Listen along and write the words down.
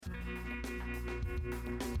Welcome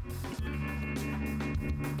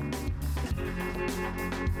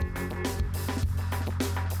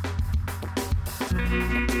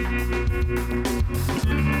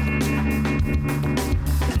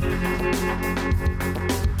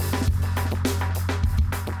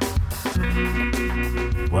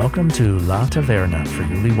to La Taverna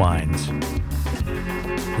Friuli Wines,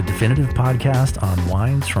 the definitive podcast on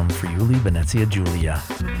wines from Friuli, Venezia Giulia.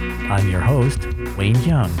 I'm your host, Wayne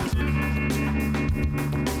Young.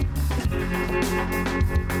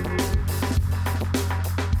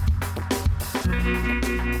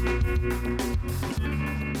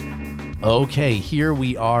 Okay, here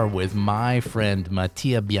we are with my friend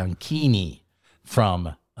Mattia Bianchini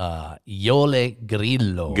from IOLE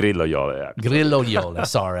GRILLO. GRILLO IOLE. Actually. GRILLO IOLE.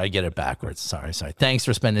 Sorry, I get it backwards. Sorry. Thanks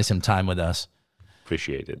for spending some time with us.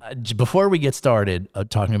 Appreciate it. Before we get started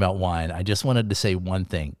talking about wine, I just wanted to say one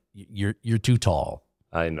thing. You're too tall.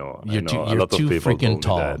 I know. You're You're too freaking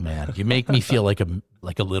tall, man. You make me feel like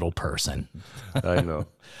a little person. I know.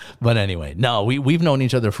 But anyway, no, we've known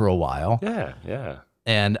each other for a while. Yeah.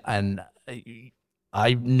 And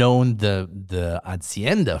I've known the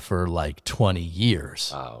hacienda for like 20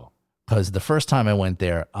 years. Wow. Because the first time I went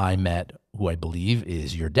there, I met who I believe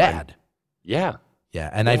is your dad. Yeah.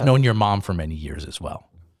 And I've known your mom for many years as well.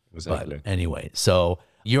 Exactly. But anyway, so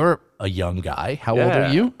you're a young guy. How old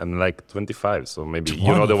are you? I'm like 25, so maybe 25.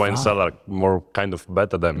 you know the wine cellar more kind of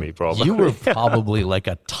better than me, probably. You were probably like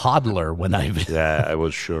a toddler when I... Yeah, I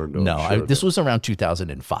was sure. This was around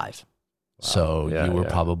 2005. So you were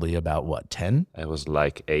probably about, what, 10? I was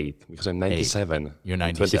like 8, because I'm 97. 8. You're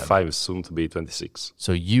 97. 25, soon to be 26.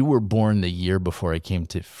 So you were born the year before I came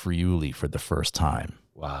to Friuli for the first time.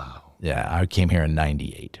 Wow. Yeah, I came here in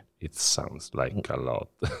 98. It sounds like a lot.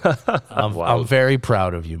 I'm very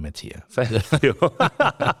proud of you, Mattia. Thank you.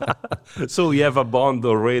 So we have a bond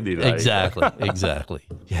already. Like. Exactly.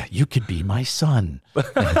 Yeah, you could be my son.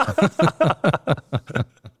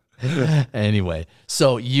 Anyway,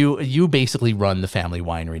 so you basically run the family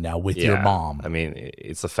winery now with your mom. I mean,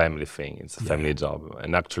 it's a family thing. It's a family job.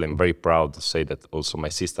 And actually, I'm very proud to say that also my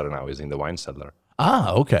sister now is in the wine cellar.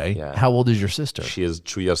 Ah, okay. Yeah. How old is your sister? She is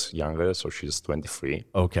 2 years younger, so she's 23.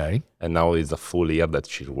 Okay. And now it's a full year that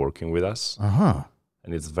she's working with us. Uh-huh.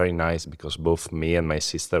 And it's very nice because both me and my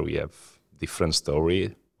sister, we have different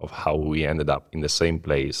story of how we ended up in the same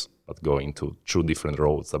place, but going to two different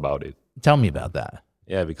roads about it. Tell me about that.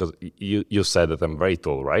 Yeah, because you said that I'm very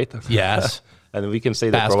tall, right? Yes. And we can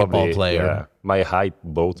say that Basketball probably player. My height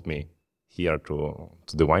brought me here to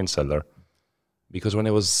the wine cellar. Because when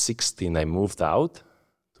I was 16, I moved out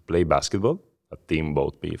to play basketball. A team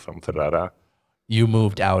bought me from Ferrara. You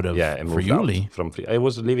moved out of Friuli? I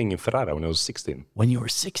was living in Ferrara when I was 16. When you were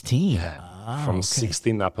 16? Yeah. From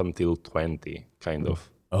 16 up until 20, kind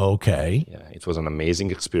of. Okay. Yeah, it was an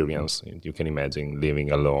amazing experience. You can imagine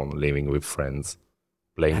living alone, living with friends,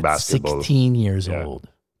 playing basketball. 16 years old.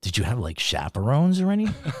 Did you have like chaperones or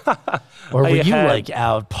anything? Or were you like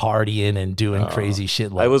out partying and doing crazy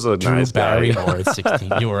shit like I was a Drew nice guy. Barrymore at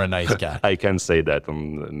 16? You were a nice guy. I can't say that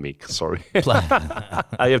on mic, sorry.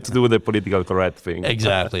 I have to do the political correct thing.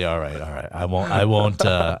 Exactly. All right. I won't.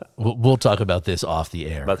 We'll talk about this off the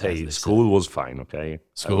air. But hey, school was fine, okay?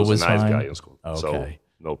 School was was a nice fine? guy in school. Okay. So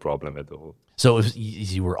no problem at all. So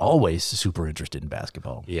you were always super interested in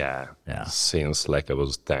basketball. Yeah. Yeah. Since like I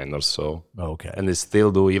was 10 or so. Okay. And I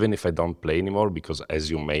still do, even if I don't play anymore, because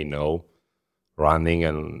as you may know, running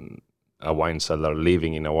and a wine cellar,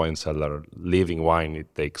 living in a wine cellar, living wine,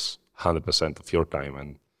 it takes 100% of your time.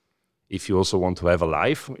 And if you also want to have a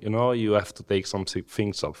life, you have to take some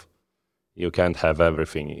things off. You can't have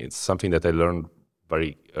everything. It's something that I learned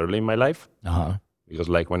very early in my life. Uh-huh. Because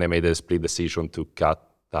like when I made a split decision to cut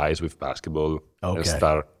ties with basketball and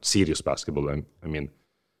start serious basketball, I mean,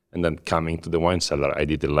 and then coming to the wine cellar, I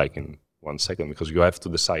did it like in 1 second because you have to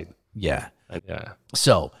decide. Yeah. Yeah.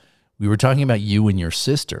 So we were talking about you and your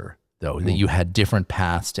sister, though, that you had different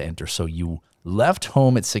paths to enter. So you left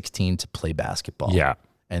home at 16 to play basketball. Yeah.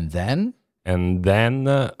 And then? And then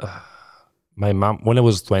my mom, when I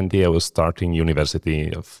was 20, I was starting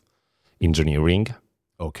University of Engineering.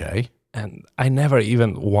 Okay. And I never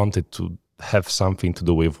even wanted to have something to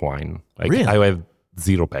do with wine. Like, really? I have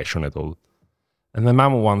zero passion at all. And my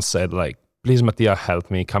mom once said, like, please, Mattia, help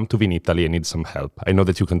me. Come to Italy. I need some help. I know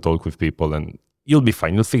that you can talk with people and you'll be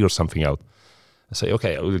fine. You'll figure something out. I say,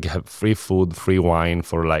 okay, I will have free food, free wine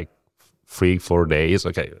for like 3-4 days.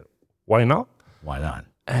 Okay, why not? Why not?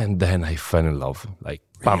 And then I fell in love. Like,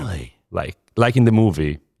 really? Bam, like in the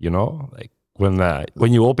movie, like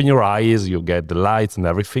when you open your eyes, you get the lights and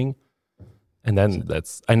everything. And then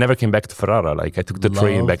I never came back to Ferrara. Like I took the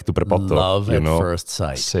train back to Prepotto. Love at first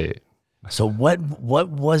sight. See. So what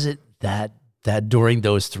was it that during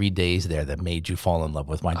those 3 days there that made you fall in love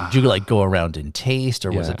with wine? Did you like go around and taste,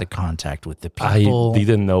 or was it the contact with the people? I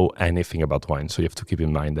didn't know anything about wine, so you have to keep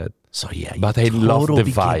in mind that. So yeah, but I love the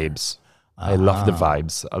vibes. I love the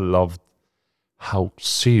vibes. I loved how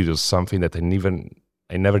serious something that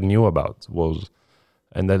I never knew about was.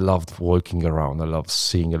 And I loved walking around. I loved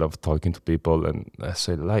seeing. I loved talking to people. And I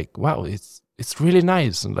said, like, wow, it's really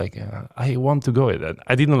nice. And like, I want to go with that.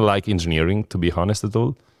 I didn't like engineering, to be honest at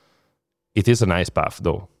all. It is a nice path,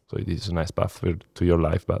 though. So it is a nice path to your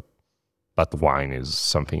life. But wine is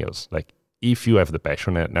something else. Like, if you have the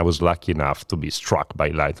passion, and I was lucky enough to be struck by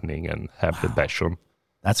lightning and have the passion.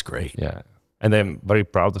 That's great. Yeah. And I'm very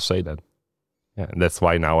proud to say that. Yeah. And that's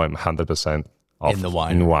why now I'm 100%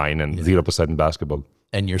 in wine and 0% in basketball.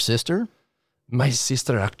 And your sister? My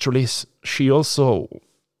sister, actually, she also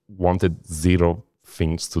wanted zero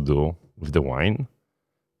things to do with the wine.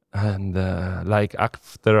 And like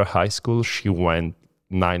after high school, she went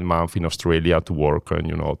 9 months in Australia to work and,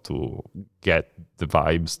 to get the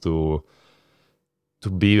vibes, to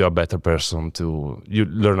be a better person. You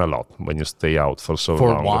learn a lot when you stay out for so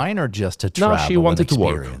long. For wine or just to travel? No, she wanted to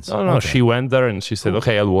work. No, okay. She went there and she said,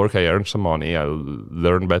 okay, I'll work, I earn some money, I'll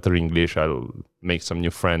learn better English, I'll make some new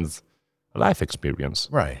friends. A life experience.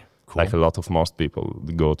 Right, cool. Like a lot of most people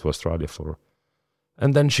go to Australia for.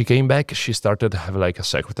 And then she came back, she started to have like a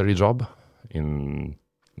secretary job in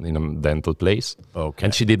a dental place. Okay.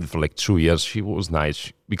 And she did it for like 2 years. She was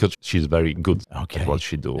nice because she's very good at what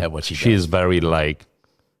she do. At what she does. She's very like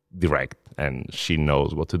direct and she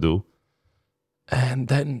knows what to do. And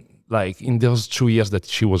then like in those 2 years that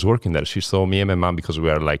she was working there, she saw me and my mom because we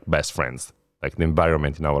are like best friends. Like the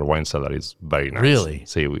environment in our wine cellar is very nice. Really?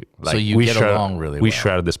 So we get along really well. We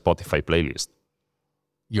share the Spotify playlist.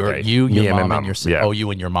 Your mom and your sister. Yeah. Oh,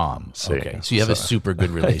 you and your mom. Okay. So you have a super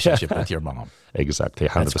good relationship with your mom. Exactly,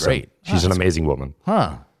 100%. That's great. She's an amazing woman.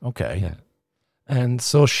 Huh. Okay. Yeah. And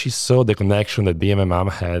so she saw the connection that me and my mom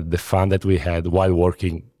had, the fun that we had while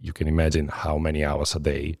working. You can imagine how many hours a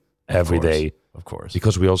day, every day. Of course.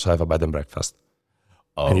 Because we also have a bed and breakfast.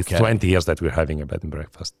 Okay. And it's 20 years that we're having a bed and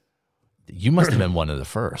breakfast. You must have been one of the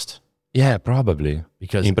first. Yeah, probably.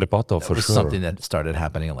 Because in Prepotto, for sure. Something that started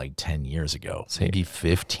happening like 10 years ago. Maybe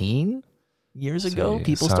 15 years ago,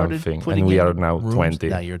 people started putting and we in are now rooms. 20.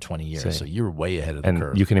 Now you're 20 years, so you're way ahead of the curve.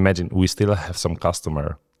 And you can imagine, we still have some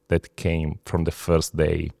customer that came from the first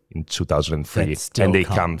day in 2003. And they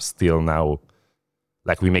come still now.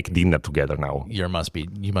 Like we make dinner together now. You must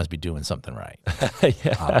be doing something right.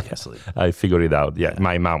 Yeah, obviously. I figured it out. Yeah,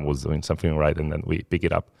 my mom was doing something right, and then we pick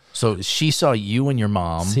it up. So she saw you and your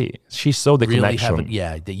mom. She saw the connection.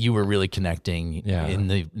 That you were really connecting in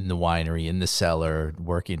the winery, in the cellar,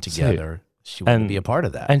 working together. She wanted to be a part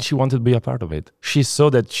of that. And she wanted to be a part of it. She saw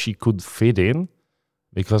that she could fit in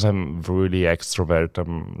because I'm really extrovert.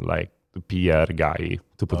 I'm like the PR guy,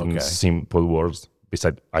 to put in simple words.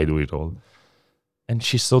 Besides, I do it all. And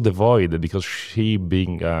she saw the void because she,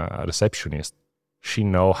 being a receptionist, she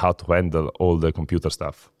know how to handle all the computer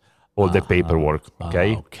stuff, all the paperwork,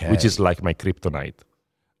 which is like my kryptonite.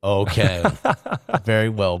 Okay. Very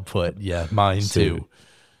well put. Yeah, mine too.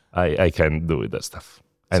 I can do that stuff.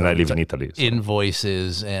 And I live in Italy. So.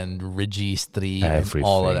 Invoices and registri and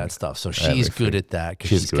all of that stuff. So she's good at that because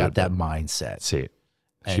she's got that mindset.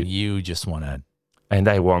 And you just want to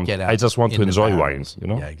I just want to enjoy wines, you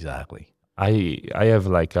know? Yeah, exactly. I have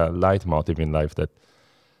like a leitmotiv in life that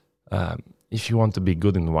if you want to be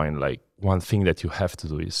good in wine, like one thing that you have to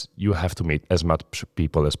do is you have to meet as much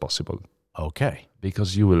people as possible. Okay.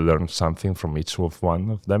 Because you will learn something from each one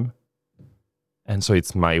of them. And so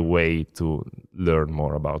it's my way to learn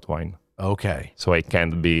more about wine. Okay. So I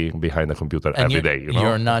can't be behind a computer every day, you know?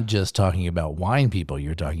 You're not just talking about wine people,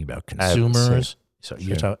 you're talking about consumers. So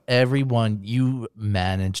you're talking everyone, you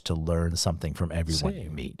manage to learn something from everyone you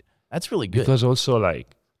meet. That's really good. Because also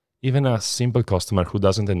like even a simple customer who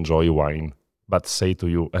doesn't enjoy wine, but say to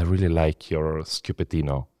you, I really like your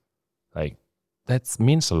Schioppettino. Like that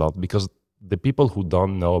means a lot because the people who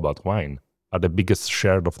don't know about wine are the biggest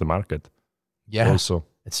share of the market. Yeah, also,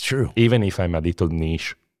 it's true. Even if I'm a little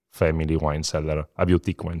niche family wine seller, a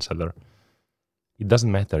boutique wine seller, it doesn't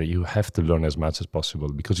matter. You have to learn as much as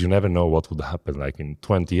possible because you never know what would happen like in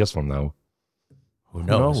 20 years from now. Who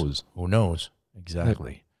knows? Who knows?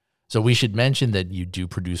 Exactly. So we should mention that you do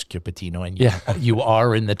produce Schioppettino, and Yeah. you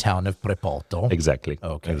are in the town of Prepotto. Exactly.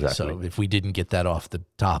 Okay, Exactly. so if we didn't get that off the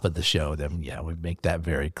top of the show, then yeah, we make that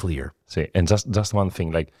very clear. See, and just one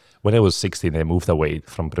thing, like when I was 16, I moved away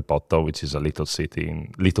from Prepotto, which is a little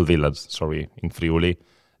village, in Friuli,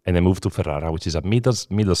 and I moved to Ferrara, which is a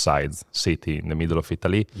middle-sized city in the middle of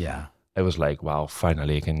Italy. Yeah. I was like, wow,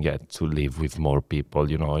 finally I can get to live with more people,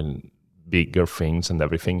 and bigger things and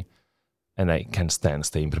everything. And I can't stand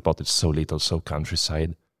staying in Prepotto. It's so little, so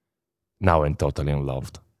countryside. Now I'm totally in love.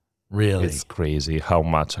 Really? It's crazy how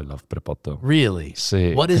much I love Prepotto. Really?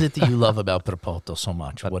 See. What is it that you love about Prepotto so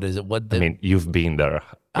much? What is it? I mean, you've been there.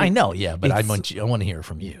 I know, yeah, but I want to hear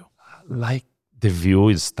from you. Like, the view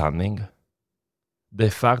is stunning. The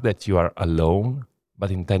fact that you are alone, but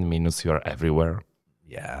in 10 minutes you are everywhere.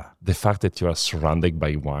 Yeah. The fact that you are surrounded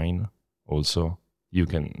by wine also. You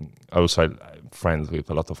can also, I'm friends with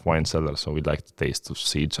a lot of wine sellers, so we like to taste to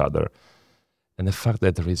see each other. And the fact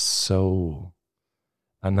that there is so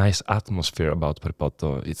a nice atmosphere about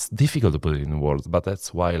Prepotto, it's difficult to put it in words, but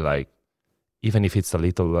that's why, like, even if it's a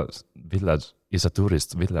little village, it's a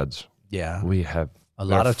tourist village. Yeah. We have a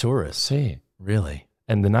lot of tourists. See. Really?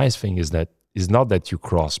 And the nice thing is that it's not that you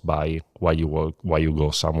cross by while you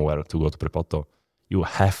go somewhere to go to Prepotto. You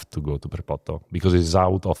have to go to Prepotto because it's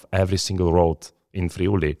out of every single road in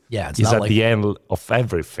Friuli. Yeah, it's at not like, the end of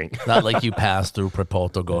everything. Not like you pass through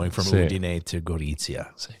Prepotto going from Sí. Udine to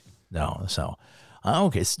Gorizia. Sí. No, so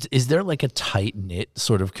okay. Is there like a tight knit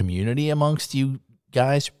sort of community amongst you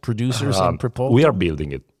guys, producers in Prepotto? We are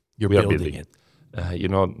building it. We are building it.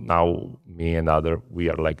 Now me and we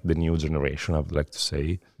are like the new generation, I would like to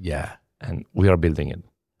say. Yeah. And we are building it.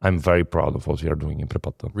 I'm very proud of what we are doing in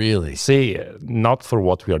Prepotto. Really? See, not for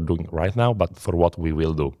what we are doing right now, but for what we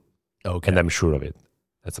will do. Okay. And I'm sure of it.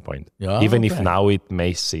 That's the point. Yeah, Even okay. if now it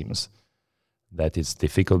may seem that it's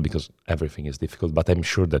difficult because everything is difficult, but I'm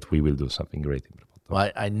sure that we will do something great in Prepotto.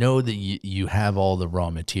 Well, I know that you have all the raw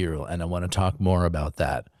material, and I want to talk more about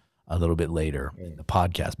that a little bit later in the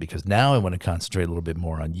podcast, because now I want to concentrate a little bit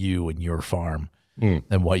more on you and your farm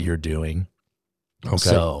and what you're doing. Okay.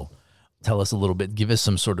 So tell us a little bit, give us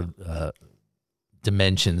some sort of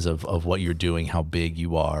dimensions of what you're doing, how big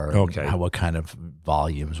you are, and what kind of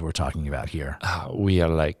volumes we're talking about here. We are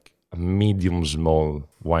like a medium small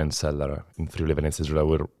wine cellar in Friuli, Venezia Giulia.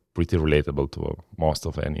 We're pretty relatable to most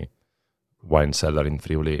of any wine cellar in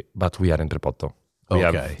Friuli, but we are in Prepotto. We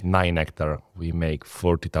have 9 hectares. We make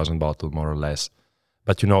 40,000 bottles more or less.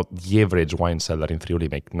 But the average wine cellar in Friuli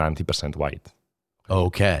make 90% white.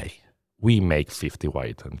 Okay. We make 50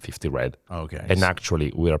 white and 50 red. Okay. And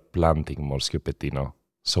actually, we are planting more Schioppettino.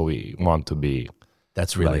 So we want to be...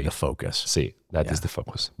 That's really the focus. See, that is the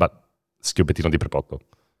focus. But Schioppettino di Prepotto,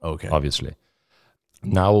 obviously.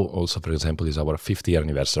 Now, also, for example, is our 50th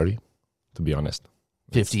anniversary, to be honest.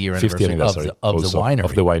 50-year anniversary of the winery.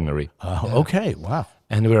 Of the winery. Okay, wow.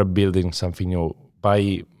 And we are building something new.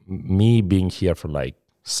 By me being here for like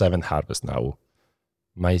 7 harvests now,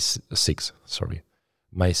 my 6, sorry.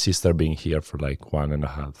 My sister being here for like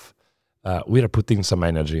 1.5. We are putting some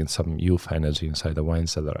energy and some youth energy inside the wine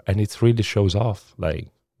cellar, and it really shows off. Like,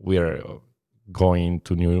 we are going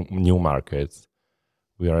to new markets.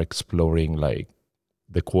 We are exploring like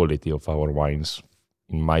the quality of our wines.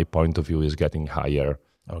 In my point of view, is getting higher.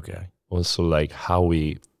 Okay. Also, like how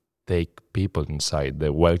we take people inside,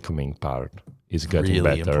 the welcoming part is getting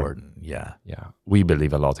really better. Important. Yeah. Yeah. We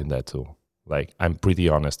believe a lot in that too. Like, I'm pretty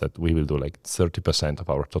honest that we will do like 30% of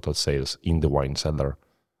our total sales in the wine cellar,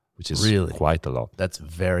 which is really quite a lot. That's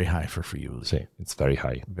very high for Friuli. See, it's very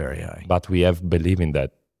high. Very high. But we have believed in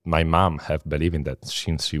that. My mom have believed in that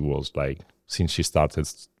since she started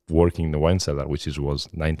working in the wine cellar, which was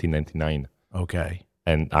 1999. Okay.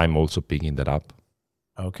 And I'm also picking that up.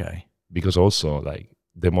 Okay. Because also, like,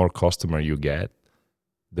 the more customer you get,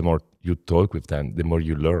 the more you talk with them, the more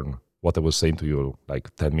you learn. What I was saying to you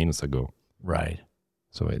like 10 minutes ago. Right.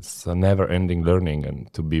 So it's a never-ending learning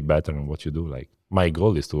and to be better in what you do. Like, my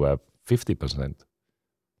goal is to have 50%.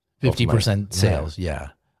 50% sales, yeah.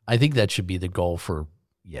 I think that should be the goal for,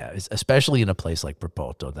 especially in a place like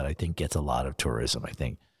Prepotto that I think gets a lot of tourism, I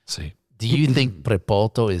think. See. Do you think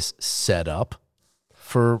Prepotto is set up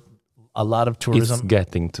for a lot of tourism? It's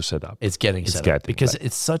getting to set up. It's getting set up because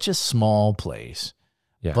it's such a small place.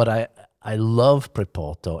 Yeah. But I love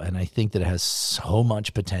Prepotto, and I think that it has so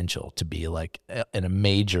much potential to be like in a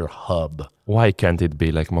major hub. Why can't it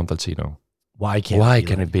be like Montalcino? Why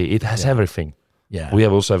can't it be? It has everything. Yeah. We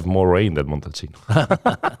also have more rain than Montalcino.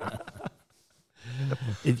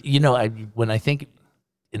 When I think,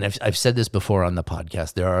 and I've said this before on the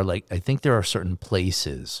podcast, I think there are certain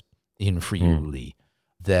places in Friuli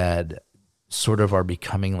that sort of are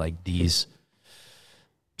becoming like these,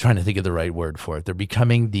 trying to think of the right word for it. They're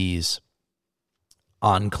becoming these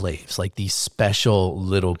enclaves, like these special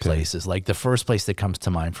little places. Like the first place that comes to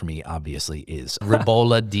mind for me, obviously, is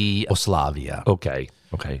Ribolla di Oslavia. Okay.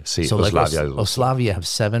 See, So Oslavia like Oslavia have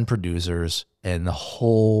 7 producers, and the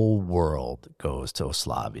whole world goes to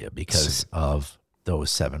Oslavia because of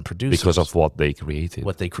those 7 producers. because of what they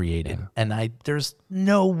created. Yeah. And there's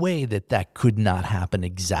no way that could not happen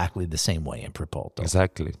exactly the same way in Prepotto.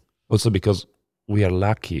 Exactly. Also because we are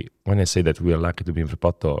lucky. When I say that we are lucky to be in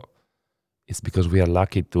Prepotto, it's because we are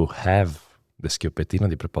lucky to have the Schioppettino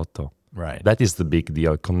di Prepotto. Right. That is the big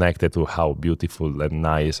deal, connected to how beautiful and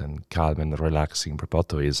nice and calm and relaxing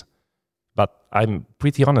Prepotto is. But I'm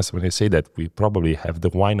pretty honest when I say that we probably have the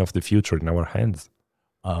wine of the future in our hands.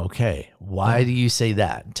 Okay. Why do you say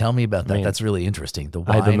that? Tell me about that. I mean, That's really interesting. The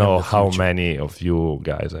wine I don't know of the how future. many of you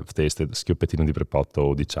guys have tasted Schioppettino di Prepotto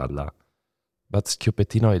o di Cialla, but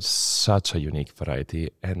Schioppettino is such a unique variety,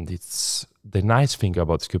 and it's the nice thing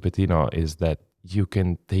about Schioppettino is that you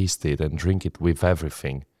can taste it and drink it with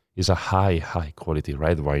everything. It's a high quality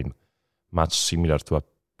red wine, much similar to a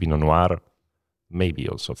Pinot Noir, maybe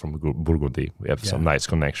also from Burgundy. We have some nice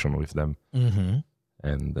connection with them. Mm-hmm.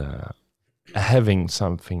 And having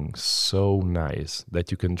something so nice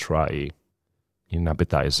that you can try in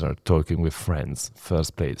appetizer, talking with friends,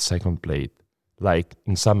 first plate, second plate, like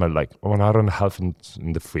in summer, like 1 hour and a half in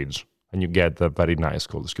the fridge, and you get a very nice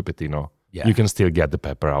cold Schioppettino. Yeah. You can still get the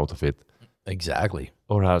pepper out of it. Exactly.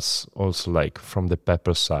 Or else also like from the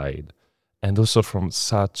pepper side, and also from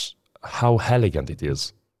such how elegant it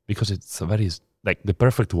is, because it's a very, like the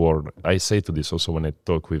perfect word. I say to this also when I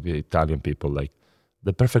talk with Italian people, like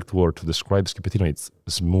the perfect word to describe Schioppettino, it's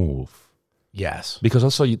smooth. Yes. Because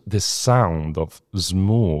also the sound of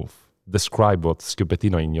smooth describe what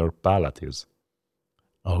Schioppettino in your palate is,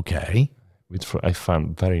 Okay. which I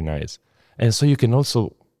found very nice. And so you can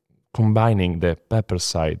also, combining the pepper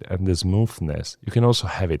side and the smoothness, you can also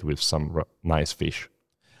have it with some nice fish.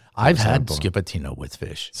 I've had example. Schioppettino with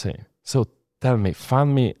fish. So tell me,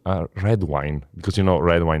 find me a red wine, because you know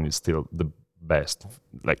red wine is still the best,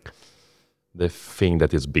 like the thing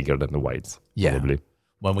that is bigger than the whites, probably.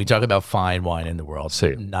 When we talk about fine wine in the world, See.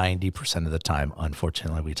 90% of the time,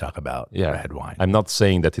 unfortunately, we talk about red wine. I'm not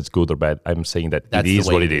saying that it's good or bad. I'm saying that That's it the is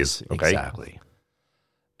way what it is. Okay. Exactly.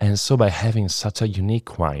 And so by having such a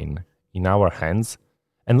unique wine in our hands,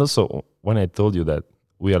 and also when I told you that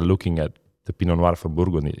we are looking at the Pinot Noir from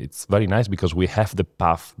Burgundy, it's very nice because we have the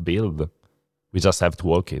path built. We just have to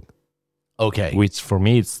walk it. Okay. Which for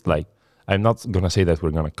me, it's like, I'm not going to say that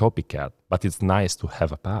we're going to copycat, but it's nice to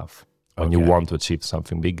have a path when you want to achieve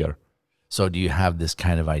something bigger. So do you have this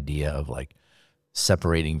kind of idea of like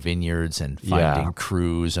separating vineyards and finding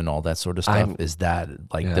crews and all that sort of stuff? Is that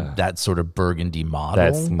like that sort of Burgundy model?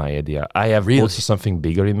 That's my idea. I have also something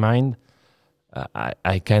bigger in mind.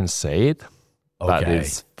 I can't say it, but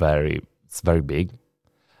it's very big.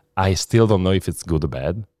 I still don't know if it's good or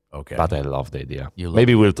bad. Okay. But I love the idea.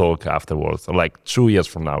 Maybe we'll talk afterwards. Like 2 years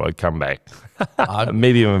from now, I'll come back.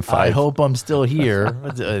 Maybe even 5. I hope I'm still here.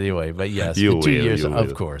 Anyway, but yes, You 2 will, years, you of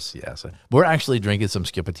will. course, yes. We're actually drinking some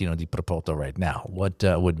Schioppettino di Prepotto right now. What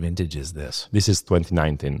vintage is this? This is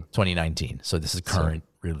 2019. 2019. So this is current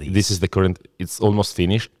release. This is the current, it's almost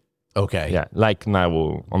finished. Okay. Yeah, like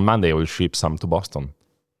now, on Monday, I will ship some to Boston.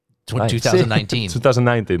 2019.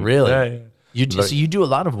 2019. Really? Yeah. So you do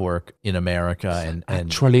a lot of work in America and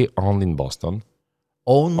Actually, only in Boston.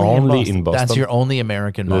 only in Boston. That's your only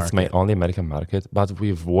American market. That's my only American market, but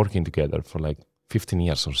we've working together for like 15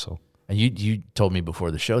 years or so. And you told me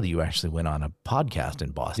before the show that you actually went on a podcast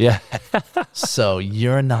in Boston. Yeah. So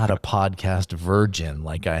you're not a podcast virgin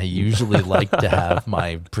like I usually like to have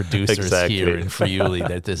my producers here in Friuli,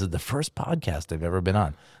 that this is the first podcast I've ever been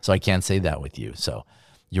on. So I can't say that with you. So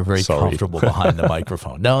you're very comfortable behind the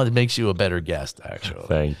microphone. No, it makes you a better guest, actually.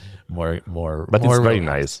 Thank More, but more it's very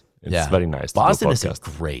relaxed. nice. It's very nice. Boston is a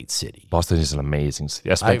great city. Boston is an amazing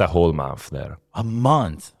city. I spent a whole month there. A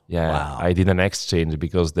month? Yeah. Wow. I did an exchange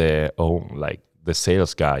because the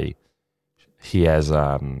sales guy, he has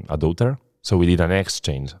a daughter. So we did an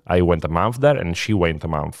exchange. I went a month there and she went a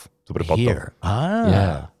month to Prepotto. Here. Ah.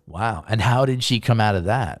 Yeah. Wow. And how did she come out of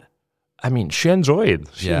that? I mean, she enjoyed.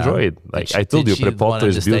 She enjoyed. Like I told you, Prepotto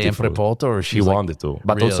is beautiful. Stay in Prepotto, or she wanted to.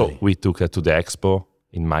 But also, we took her to the expo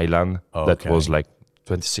in Milan. That was like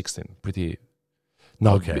 2016. Pretty.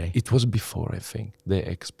 No, it was before, I think, the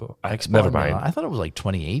expo. Never mind. I thought it was like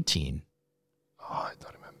 2018. Oh, I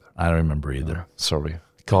don't remember. I don't remember either. Sorry.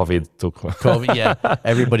 COVID took. COVID, yeah.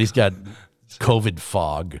 Everybody's got COVID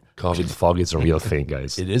fog. COVID fog is a real thing,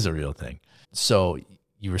 guys. It is a real thing. So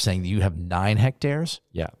you were saying that you have 9 hectares?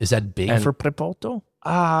 Yeah. Is that big for Prepotto?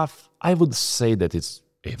 I would say that it's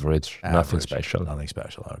average. Nothing special. Nothing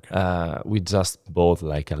special, okay. We just bought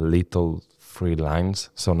like a little 3 lines,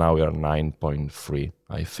 so now we are 9.3,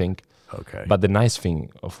 I think. Okay. But the nice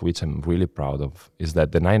thing of which I'm really proud of is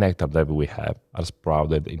that the 9 hectares that we have are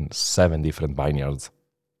sprouted in 7 different vineyards.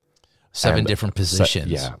 7 different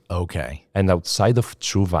positions. Yeah. Okay. And outside of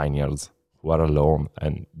 2 vineyards who are alone,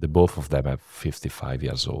 and the both of them are 55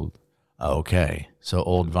 years old. Okay. So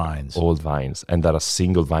old vines. Old vines. And there are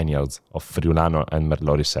single vineyards of Friulano and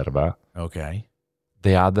Merlot Riserva. Okay.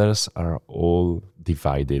 The others are all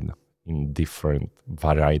divided in different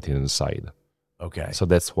varieties inside. Okay. So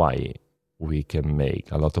that's why we can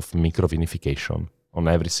make a lot of microvinification on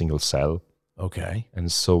every single cell. Okay.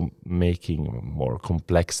 And so making more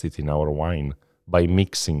complexity in our wine by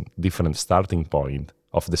mixing different starting point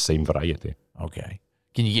of the same variety. Okay.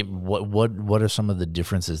 Can you give what are some of the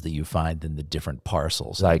differences that you find in the different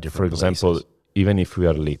parcels? Like, different for example, places? even if we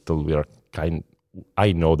are little,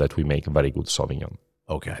 I know that we make a very good Sauvignon.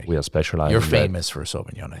 Okay. We are specialized. You're famous for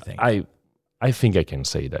Sauvignon, I think. I think I can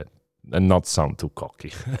say that and not sound too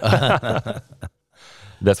cocky.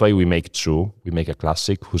 That's why we make 2. We make a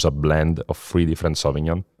classic, who's a blend of 3 different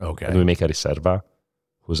Sauvignon. Okay. And we make a Riserva,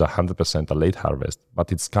 who's 100% a late harvest,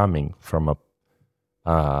 but it's coming from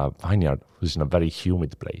a vineyard who's in a very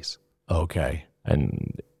humid place. Okay.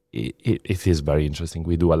 And it is very interesting.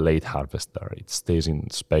 We do a late harvest there. It stays in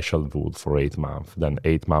special wood for 8 months. Then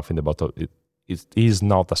 8 months in the bottle. It is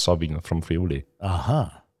not a Sauvignon from Friuli.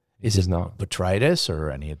 Is it not botrytis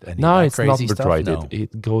or any no, of that it's not crazy stuff? botrytis. No.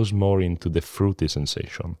 It goes more into the fruity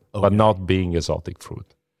sensation, Okay. but not being exotic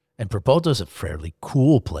fruit. And Prepotto is a fairly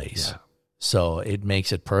cool place. Yeah. So it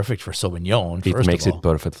makes it perfect for Sauvignon, It first makes of all, it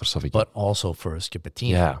perfect for Sauvignon. but also for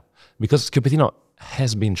Schioppettino. Yeah, because Schioppettino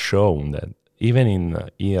has been shown that even in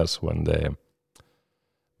years when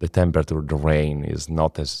the temperature, the rain is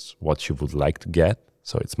not as what you would like to get,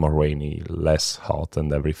 so it's more rainy, less hot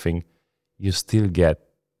and everything, you still get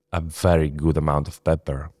a very good amount of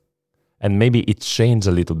pepper. And maybe it changes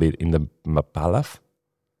a little bit in the palate.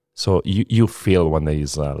 So you feel when there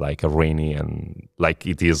is like a rainy, and like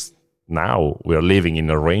it is now, we're living in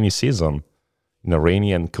a rainy season, in a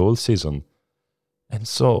rainy and cold season. And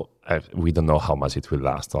so we don't know how much it will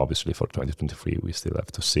last. Obviously, for 2023, we still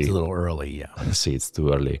have to see. It's a little early, yeah. See, it's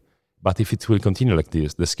too early. But if it will continue like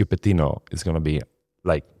this, the Schioppettino is going to be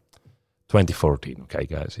like 2014, okay,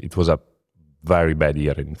 guys? It was a very bad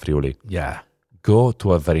year in Friuli. Yeah. Go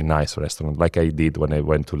to a very nice restaurant, like I did when I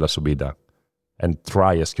went to La Subida, and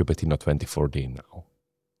try a Schioppettino 2014 now.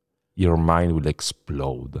 Your mind will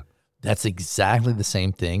explode. That's exactly the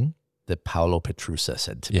same thing that Paolo Petrusa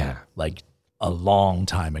said to me. Yeah. Like a long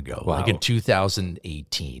time ago, Wow. like in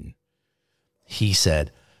 2018. He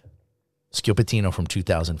said, Schioppettino from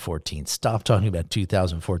 2014, stop talking about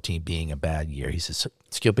 2014 being a bad year. He says,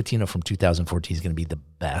 Schioppettino from 2014 is going to be the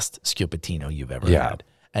best Schioppettino you've ever had.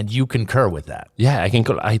 And you concur with that. Yeah,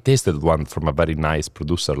 I tasted one from a very nice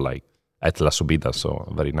producer, like at La Subida, so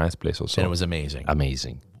a very nice place also. And it was amazing.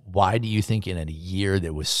 Amazing. Why do you think in a year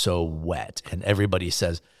that was so wet, and everybody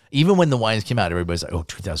says, even when the wines came out, everybody's like, oh,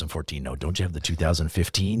 2014, no, don't you have the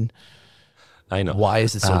 2015? I know. Why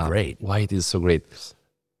is it so great? Why it is so great?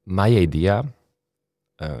 My idea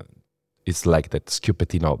is like that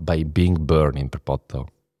Schioppettino, by being born in Prepotto,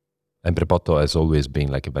 and Prepotto has always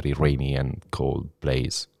been like a very rainy and cold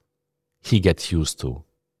place, he gets used to.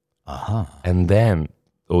 And then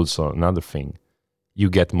also another thing, you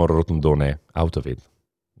get more rotundone out of it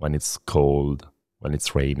when it's cold, when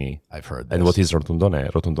it's rainy. I've heard this. And what is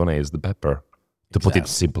rotundone? Rotundone is the pepper. To put it in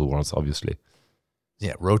simple words, obviously.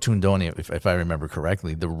 Yeah, rotundone, if I remember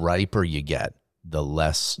correctly, the riper you get, the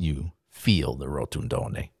less you feel the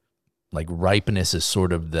rotundone. Like ripeness is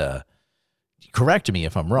sort of the, correct me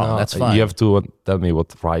if I'm wrong, that's fine. You have to tell me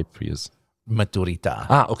what ripe is.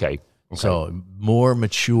 Maturità. Okay. So more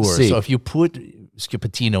mature. See. So if you put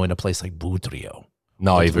Schioppettino in a place like Butrio,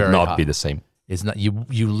 No, it would not hot. be the same. It's not, you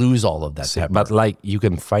lose all of that pepper. But like you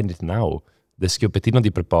can find it now. The Schioppettino di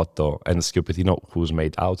Prepotto and Schioppettino who's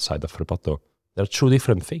made outside of Prepotto, they're 2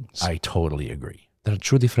 different things. I totally agree. They're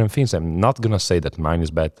 2 different things. I'm not going to say that mine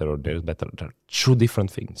is better or theirs better. They're 2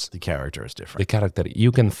 different things. The character is different. The character,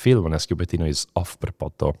 you can feel when a Schioppettino is off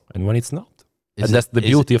Prepotto and when it's not. And that's the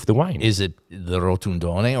beauty of the wine. Is it the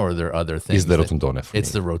rotundone or are there other things? It's the rotundone for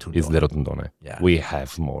It's me. the rotundone. It's the rotundone. Yeah. We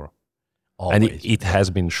have more. Always. And it has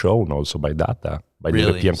been shown also by data, by the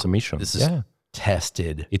European Commission. This is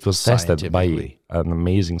tested. It was tested by scientifically. an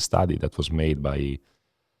amazing study that was made by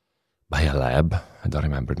a lab. I don't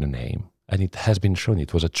remember the name. And it has been shown.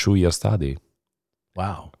 It was a 2-year study.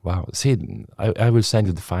 Wow. Wow. See, I will send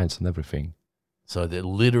you the files and everything. So that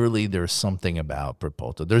literally there's something about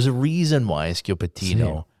Prepotto. There's a reason why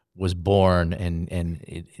Schioppettino was born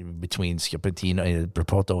in between Schioppettino and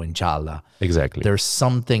Prepotto and Gialla. Exactly. There's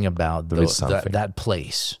something about that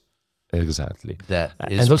place. Exactly. That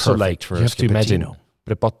is and also, perfect like, for you have to imagine, Schioppettino.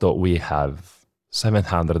 Prepotto, we have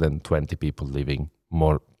 720 people living,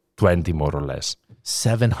 20 more or less.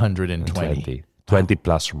 720. 20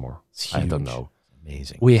 plus or more. It's I don't huge. know.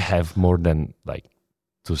 Amazing. We have more than, like,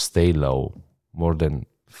 to stay low, more than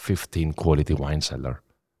 15 quality wine cellar.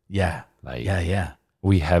 Yeah. Like, Yeah.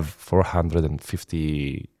 we have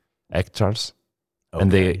 450 hectares.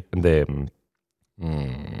 Okay. And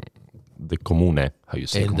the comune, how you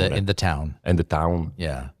say in the town. And the town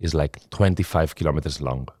is like 25 kilometers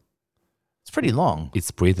long. It's pretty long.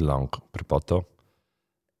 It's pretty long, Prepotto.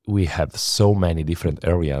 We have so many different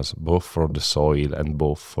areas, both for the soil and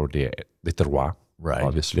both for the terroir, Right.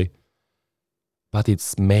 obviously. But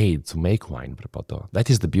it's made to make wine, Prepotto. That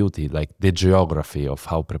is the beauty, like the geography of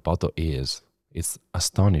how Prepotto is. It's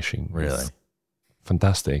astonishing. Really? It's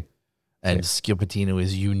fantastic. And Schioppettino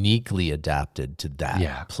is uniquely adapted to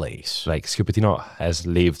that place. Like Schioppettino has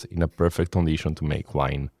lived in a perfect condition to make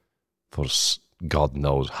wine for God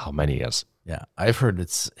knows how many years. Yeah, I've heard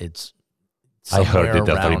it's I heard it a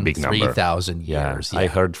very around big number. 3,000 years. I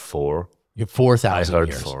heard 4. 4,000 I heard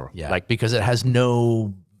years. 4. Yeah, Like, because it has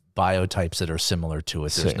no biotypes that are similar to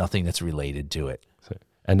it. There's nothing that's related to it.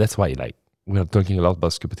 And that's why, like, we are talking a lot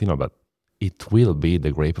about Schioppettino, but it will be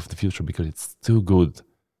the grape of the future because it's too good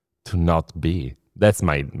to not be. That's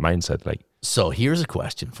my mindset. Like, so here's a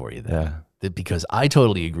question for you then. Because I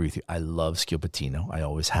totally agree with you. I love Schioppettino. I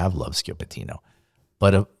always have loved Schioppettino.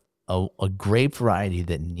 But a grape variety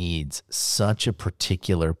that needs such a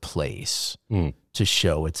particular place to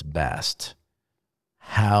show its best,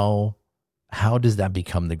 how does that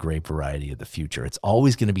become the grape variety of the future? It's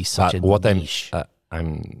always going to be such a niche.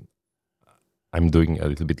 I'm doing a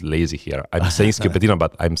little bit lazy here. I'm saying Schioppettino,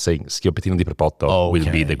 but I'm saying Schioppettino di Prepotto will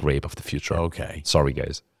be the grape of the future. Okay. Sorry,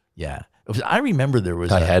 guys. Yeah. I remember there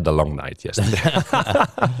was I had a long night yesterday.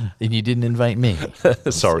 and you didn't invite me.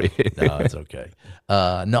 Sorry. No, it's okay.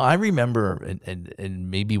 No, I remember, and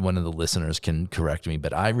maybe one of the listeners can correct me,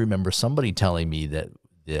 but I remember somebody telling me that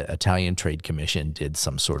the Italian Trade Commission did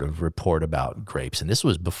some sort of report about grapes, and this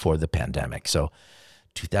was before the pandemic. So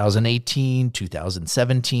 2018,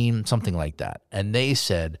 2017, something like that. And they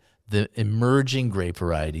said the emerging grape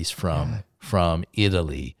varieties from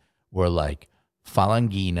Italy were like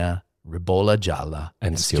Falanghina, Ribolla Gialla,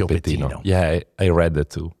 and Schioppettino. Yeah, I read that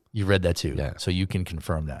too. You read that too? Yeah. So you can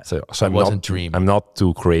confirm that. So I wasn't dreaming. I'm not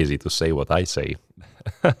too crazy to say what I say.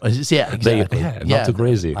 Yeah, exactly. Not too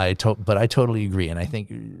crazy. But I totally agree. And I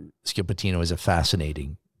think Schioppettino is a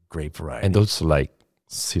fascinating grape variety. And also, like,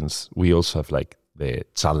 since we also have like the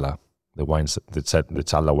Gialla, the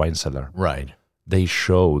Gialla wine cellar. Right. They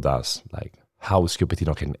showed us like how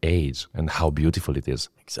Schioppettino can age and how beautiful it is.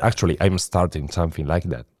 Exactly. Actually, I'm starting something like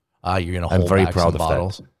that. You're going to hold I'm very back proud some of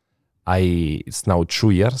bottles? that. It's now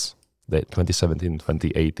 2 years, the 2017,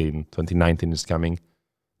 2018, 2019 is coming,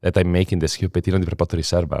 that I'm making the Schioppettino di Prepotto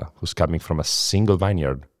Riserva, who's coming from a single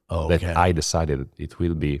vineyard that I decided it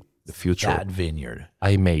will be the future. That vineyard.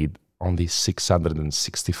 I made only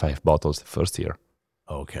 665 bottles the first year.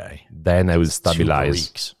 Okay. Then I will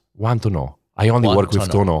stabilize. 1 tonneau. I only work with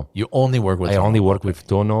tonneau. You only work with tonneau. I only work with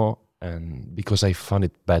tonneau, and because I found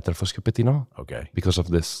it better for Schioppettino. Okay. Because of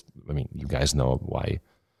this, I mean, you guys know why.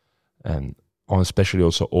 And especially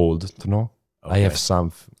also old tonneau. Okay. I have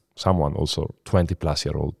someone also 20 plus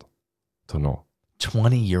year old tonneau.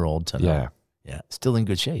 20-year-old tonneau. Yeah. Yeah. Still in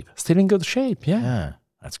good shape. Still in good shape, yeah. Yeah.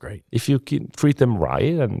 That's great. If you treat them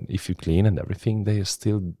right and if you clean and everything, they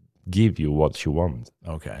still give you what you want.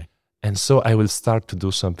 Okay. And so I will start to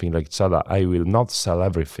do something like Gialla. I will not sell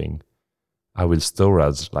everything. I will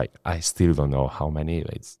storage, like, I still don't know how many.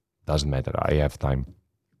 It doesn't matter. I have time.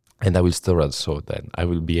 And I will storage, so then I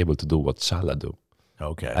will be able to do what Gialla do.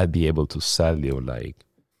 Okay. I'll be able to sell you like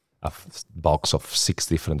a box of 6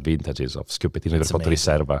 different vintages of Schioppettino di Prepotto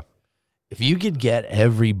Riserva. If you could get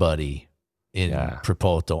everybody in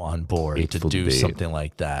Prepotto on board to do something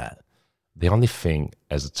like that. The only thing,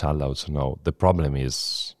 as Gialla also know, the problem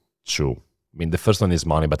is true. I mean, the first one is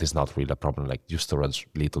money, but it's not really a problem. Like, you storage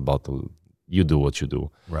little bottle, you do what you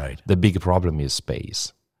do. Right. The big problem is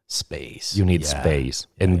space. Space. You need space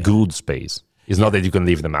and good space. It's not that you can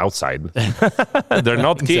leave them outside. They're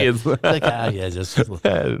not kids. Like, just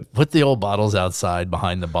put the old bottles outside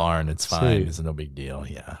behind the barn. It's fine. It's no big deal.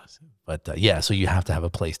 Yeah. But so you have to have a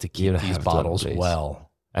place to keep these bottles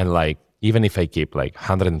well. And like, even if I keep like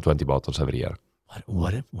 120 bottles every year,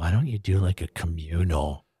 Why don't you do like a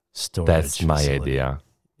communal storage? That's my facility? idea.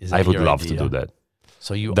 Is I that would your love idea? to do that.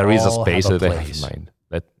 So you There is a all space have that I have place. in mind.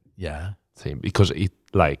 That Yeah. thing, because it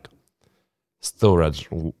like storage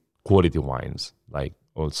quality wines, like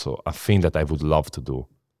also a thing that I would love to do.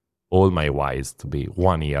 All my wines to be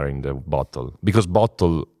 1 year in the bottle, because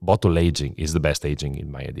bottle aging is the best aging in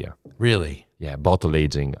my idea. Really? Yeah, bottle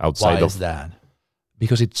aging outside Why of is that?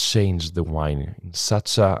 because it changed the wine in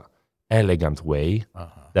such a elegant way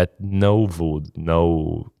that no wood,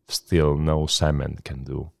 no steel, no cement can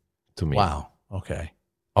do to me. Wow. Okay.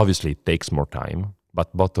 Obviously, it takes more time,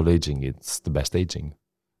 but bottle aging, it's the best aging.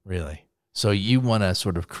 Really? So you want to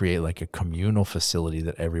sort of create like a communal facility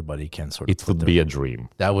that everybody can sort of. It would be a dream.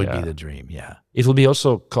 That would be the dream. Yeah. It will be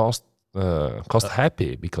also cost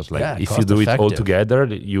happy, because like if you do it all together,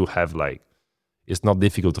 you have like, it's not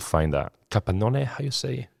difficult to find a capannone, how you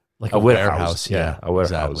say? Like a warehouse. Yeah, a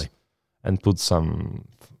warehouse. exactly. And put some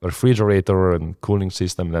refrigerator and cooling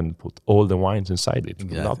system, then put all the wines inside it. It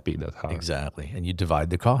will not be that hard. Exactly. And you divide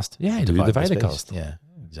the cost. Yeah, you divide the space. cost. Yeah,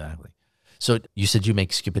 exactly. So you said you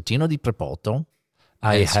make Schioppettino di Prepotto.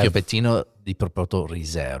 I and have Schioppettino di Prepotto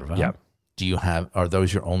Riserva. Yeah. Do you have? Are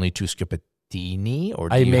those your only two Schioppettini, or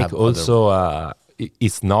do I you make have also.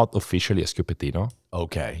 It's not officially a Schioppettino.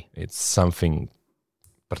 Okay. It's something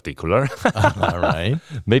particular. All right.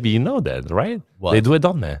 Maybe you know that, right? What? They do it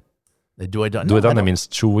donne. They do it. Due donne means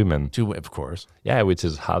two women. Two, of course. Yeah, which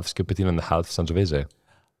is half Schioppettino and half Sangiovese.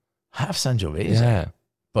 Half Sangiovese. Yeah.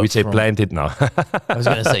 But Which I planted now. I was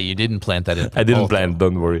going to say, you didn't plant that in I didn't Prepotto. plant,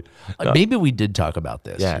 don't worry. Maybe we did talk about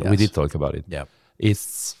this. Yeah, we did talk about it. Yeah.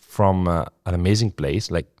 It's from an amazing place.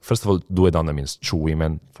 Like, first of all, due donne means two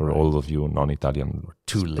women, for all of you non-Italian.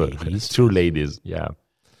 Two ladies. Two ladies, yeah.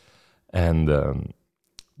 And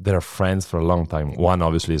they're friends for a long time. One,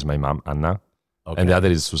 obviously, is my mom, Anna. Okay. And the other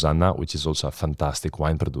is Susanna, which is also a fantastic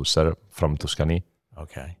wine producer from Tuscany.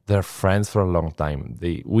 Okay. They're friends for a long time.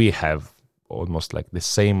 We have almost like the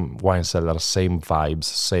same wine cellar, same vibes,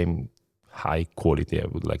 same high quality, I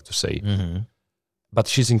would like to say. Mm-hmm. But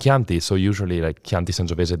she's in Chianti, so usually like Chianti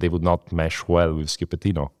Sangiovese, they would not mesh well with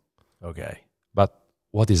Schioppettino. Okay. But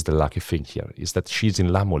what is the lucky thing here is that she's in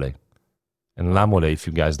Lamole. And Lamole, if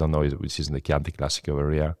you guys don't know, which is in the Chianti Classico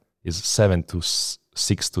area, is 600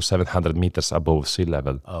 to 700 meters above sea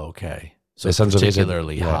level. Okay. So The Sangiovese,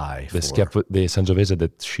 particularly high. The Sangiovese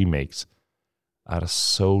that she makes are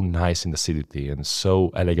so nice in the acidity and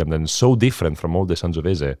so elegant and so different from all the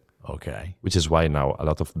Sangiovese. Okay. Which is why now a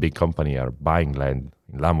lot of big companies are buying land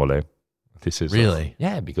in Lamole. This is really?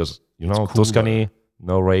 Yeah, because Tuscany,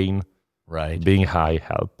 no rain, right? Being high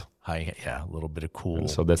help. High, yeah, a little bit of cool. And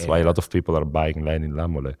so that's why a lot of people are buying land in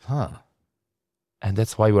Lamole. Huh. And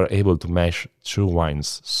that's why we're able to mesh two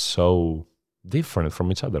wines so different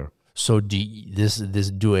from each other. So this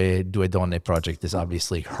Due Donne project is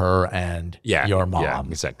obviously her and your mom. Yeah,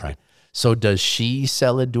 exactly. Right? So does she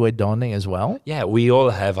sell a Due Donne as well? Yeah, we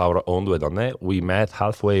all have our own Due Donne. We met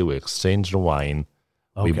halfway, we exchanged the wine.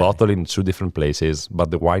 Okay. We bottle in two different places,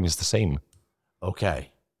 but the wine is the same.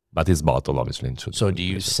 Okay. But it's bottled, obviously, in two So do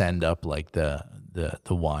you places. send up like the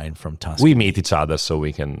wine from Tuscany? We meet each other so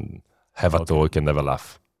we can have a talk and have a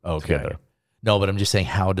laugh together. No, but I'm just saying,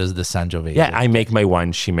 how does the Sangiovese? Yeah, I make my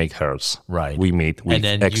wine, she make hers. Right. We meet, we and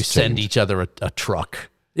then exchange. you send each other a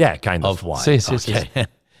truck. Yeah, kind of wine. Okay.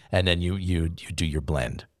 And then you do your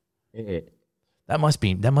blend. That must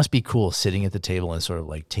be cool, sitting at the table and sort of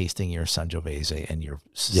like tasting your Sangiovese and your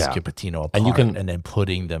Schioppettino apart, and then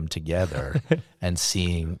putting them together and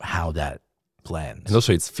seeing how that blends. And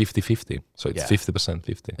also it's 50-50. So it's 50%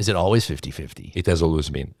 50. Is it always 50-50? It has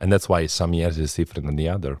always been. And that's why some years is different than the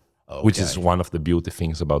other, which is one of the beauty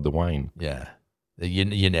things about the wine. Yeah.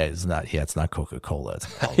 You know, it's not Coca-Cola.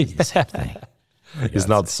 It's always the same thing. It's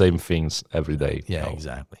not the same things every day. Yeah,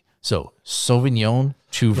 exactly. So Sauvignon,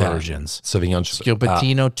 two versions. Sauvignon.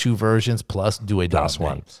 Schiopettino, two versions plus Due Donne. Plus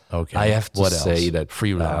one. Okay. I have to what say else? that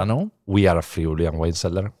Friulano. We are a Friulian wine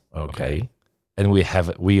cellar. Okay. And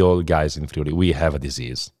we all guys in Friuli, we have a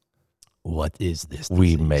disease. What is this disease?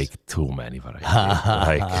 We make too many varieties.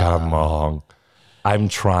 Like, come on. I'm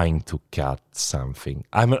trying to cut something.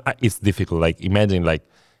 It's difficult. Like, imagine like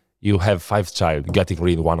you have 5 child, getting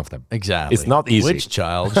rid of one of them. Exactly. It's not easy. Which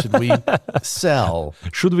child should we sell?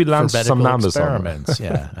 Should we launch some numbers experiments?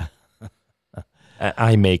 Yeah.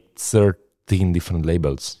 I make 13 different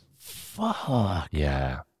labels. Fuck.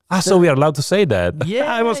 Yeah. So we are allowed to say that.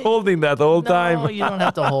 Yeah. I was holding that all time. No, you don't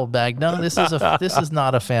have to hold back. No, this is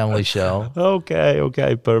not a family show.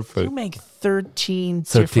 Okay, perfect. You make 13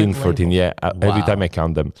 13, different 14, labels. yeah. Every Wow. time I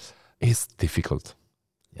count them. It's difficult.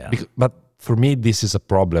 Yeah. But for me, this is a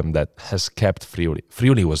problem that has kept Friuli.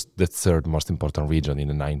 Friuli was the third most important region in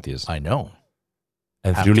the 90s. I know.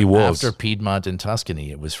 And Friuli was. After Piedmont and Tuscany,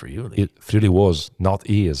 it was Friuli. Friuli was, not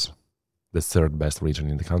is, the third best region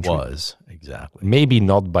in the country. Was, exactly. Maybe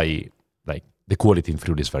not by, like, the quality in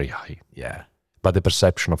Friuli is very high. Yeah. But the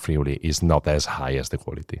perception of Friuli is not as high as the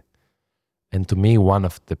quality. And to me, one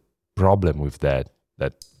of the problem with that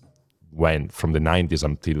went from the 90s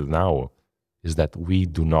until now, is that we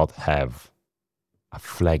do not have a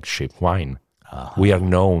flagship wine. We are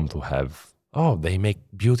known to have, they make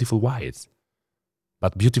beautiful whites.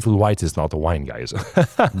 But beautiful whites is not a wine, guys.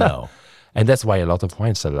 No. And that's why a lot of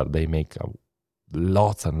wine sellers, they make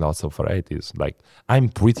lots and lots of varieties. Like, I'm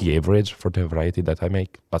pretty average for the variety that I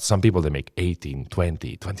make, but some people, they make 18,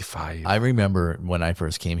 20, 25. I remember when I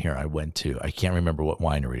first came here, I can't remember what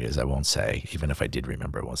winery it is, I won't say. Even if I did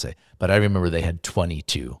remember, I won't say. But I remember they had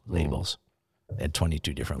 22 labels. They had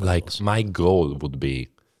 22 different labels. Like, my goal would be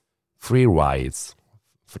three whites,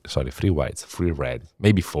 three red,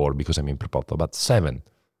 maybe 4 because I'm in Prepotto, but 7.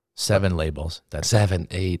 7 labels. That's 7,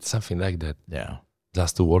 8, something like that. Yeah.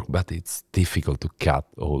 Just to work, but it's difficult to cut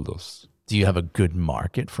all those. Do you have a good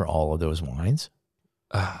market for all of those wines?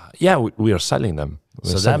 Yeah, we are selling them.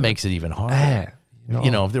 So that makes it even harder.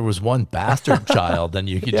 If there was one bastard child, then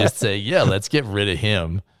you could just say, yeah, let's get rid of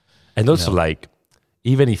him. And also, like,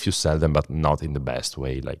 even if you sell them, but not in the best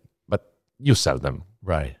way, but you sell them.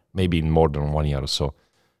 Right. Maybe in more than 1 year or so.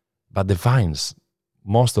 But the vines,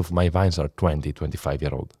 most of my vines are 20, 25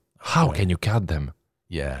 year old. How can you cut them?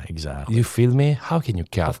 Yeah, exactly. You feel me? How can you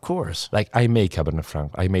cut? Of course. Like, I make Cabernet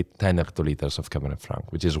Franc. I made 10 hectoliters of Cabernet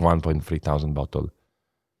Franc, which is 1.3 thousand bottle,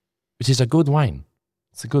 which is a good wine.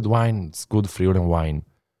 It's a good wine. It's good Friuli wine.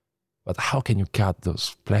 But how can you cut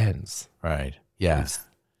those plants? Right. Yeah.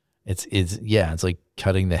 It's like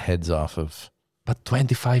cutting the heads off of. But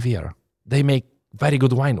 25 year, they make very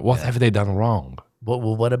good wine. What have they done wrong? Well,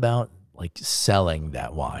 what about like selling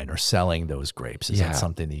that wine or selling those grapes? Is that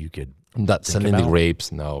something that you could? That selling the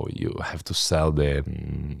grapes, no, you have to sell the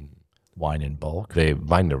wine in bulk. The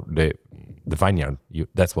vineyard.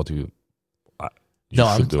 That's what you.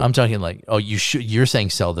 I'm talking like, you're saying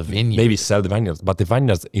sell the vineyard. Maybe sell the vineyards, but the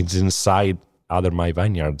vineyards is inside other my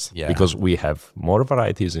vineyards. Yeah. Because we have more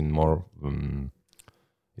varieties in more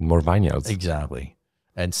vineyards. Exactly,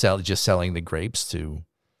 and selling the grapes to.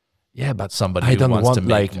 Yeah, but somebody I don't wants want to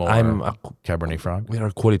make like more I'm a Cabernet Franc. We are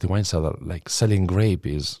a quality wine seller. Like selling grape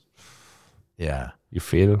is. Yeah, you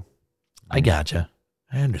feel. I gotcha.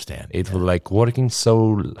 I understand. It was like working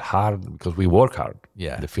so hard because we work hard.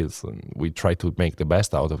 Yeah, in the fields, and we try to make the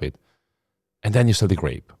best out of it, and then you sell the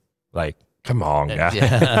grape. Like, come on, guy.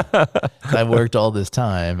 Yeah. I worked all this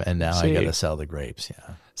time, and now I got to sell the grapes.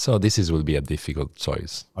 Yeah. So will be a difficult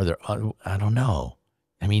choice. Are there? I don't know.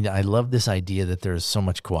 I mean, I love this idea that there's so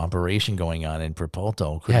much cooperation going on in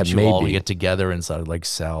Prepotto. Couldn't you all get together and sort of like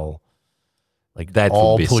sell, like that?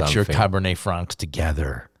 All put something. Your Cabernet Francs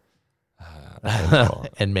together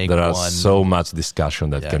and make there one. Are so much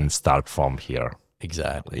discussion that can start from here.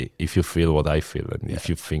 Exactly. If you feel what I feel and if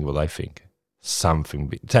you think what I think,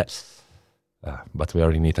 something. But we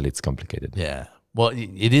are in Italy; it's complicated. Yeah. Well,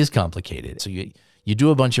 it is complicated. So you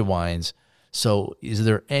do a bunch of wines. So is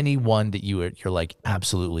there any one that you're like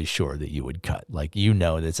absolutely sure that you would cut? Like,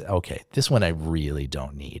 that's okay, this one I really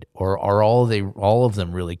don't need. Or are all of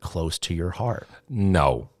them really close to your heart?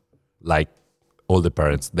 No. Like all the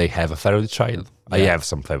parents, they have a favorite child. Yeah. I have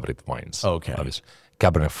some favorite wines. Okay. Obviously.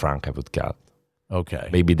 Cabernet Franc I would cut. Okay.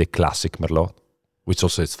 Maybe the classic Merlot, which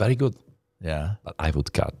also is very good. Yeah. But I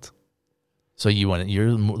would cut. So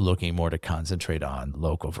you're looking more to concentrate on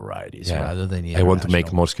local varieties rather than the I want to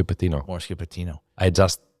make more Schioppettino. More Schioppettino.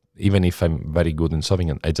 Even if I'm very good in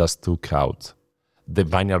Sauvignon, I just took out, the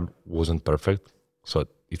vineyard wasn't perfect, so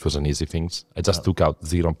it was an easy thing. I just took out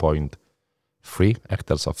 0.3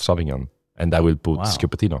 hectares of Sauvignon, and I will put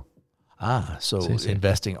Schioppettino. So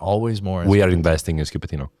investing always more. We are investing in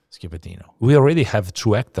Schioppettino. We already have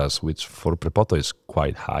 2 hectares, which for Prepotto is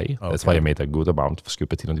quite high. Okay. That's why I made a good amount of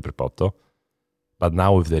Schioppettino di Prepotto. But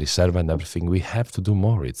now with the reserve and everything, we have to do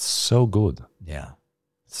more. It's so good. Yeah.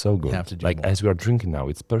 So good. You have to do more. As we are drinking now,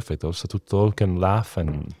 it's perfect also to talk and laugh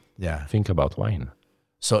and think about wine.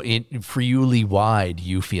 So Friuli wide,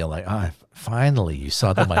 you feel like, finally, you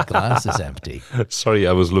saw that my glass is empty. Sorry,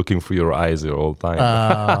 I was looking for your eyes the whole time.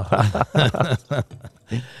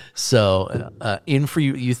 So in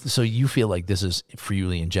Friuli, so you feel like this is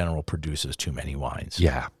Friuli in general produces too many wines.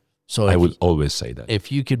 Yeah. So I would always say that.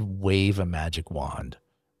 If you could wave a magic wand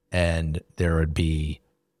and there would be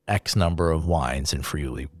X number of wines in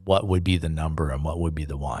Friuli, what would be the number and what would be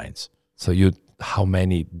the wines? So how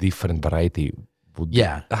many different variety would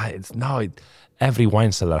Yeah. every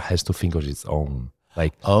wine cellar has to think of its own.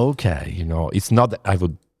 Like, Okay. it's not that I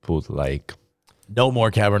would put like, No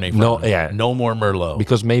more Cabernet Franc. No, yeah. No more Merlot.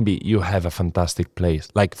 because maybe you have a fantastic place,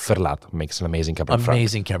 like Ferlat makes an amazing Cabernet Franc.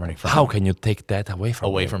 Amazing Cabernet Franc. How can you take that away from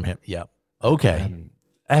Away him? from him. Yeah. Okay.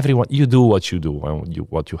 Everyone, you do what you do and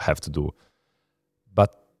what you have to do, but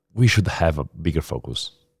we should have a bigger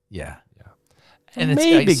focus. Yeah. And And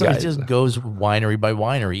maybe, so it guys, just goes winery by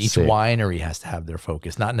winery. Each See. winery has to have their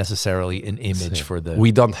focus, not necessarily an image for the.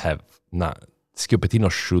 we don't have Schioppettino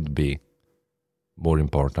should be more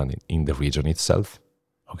important in the region itself,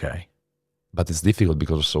 Okay. but it's difficult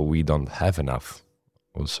because also we don't have enough.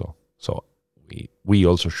 Also, so we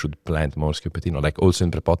also should plant more Schioppettino, like also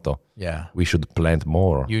in Prepotto. Yeah. We should plant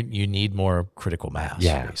more. You need more critical mass.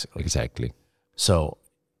 Yeah, Basically. exactly. So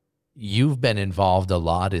you've been involved a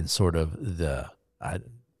lot in sort of the,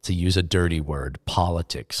 to use a dirty word,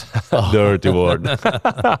 politics Dirty word.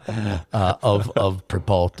 of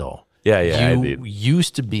Prepotto. Yeah, I You did.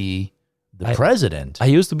 used to be the president. I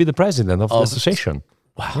used to be the president of the association.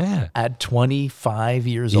 Wow. Yeah. At 25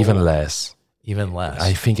 years Even old. less. Even less.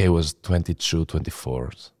 I think I was 22,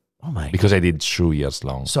 24. Oh my God. Because I did 2 years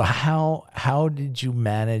long. So how did you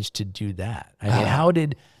manage to do that? I mean, how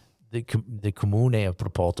did the Comune of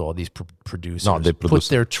Prepotto, all these producers, they put produce-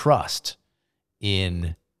 their trust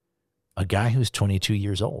in a guy who's 22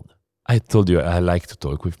 years old? I told you I like to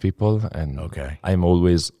talk with people, and Okay. I'm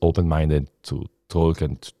always open-minded to talk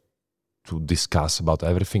and to discuss about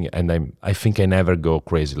everything. And I think I never go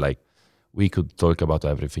crazy. Like, we could talk about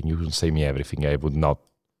everything. You can say me everything. I would not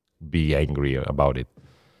be angry about it,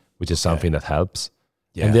 which is something that helps.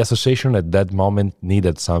 Yeah. And the association at that moment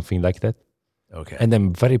needed something like that. Okay. And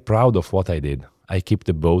I'm very proud of what I did. I kept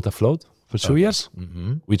the boat afloat for 2 years,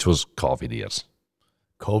 which was COVID years.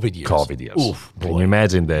 COVID years. COVID years. Oof, Can boy. you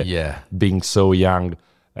imagine that? Yeah. Being so young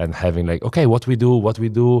and having like, okay, what we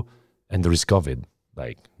do, and there is COVID.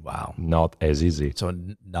 Like, Wow. not as easy. So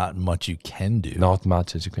not much you can do. Not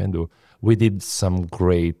much as you can do. We did some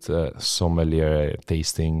great sommelier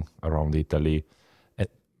tasting around Italy.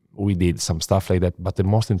 We did some stuff like that. But the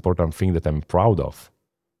most important thing that I'm proud of,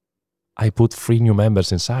 I put 3 new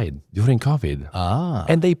members inside during COVID. Ah.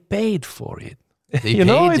 And they paid for it. They you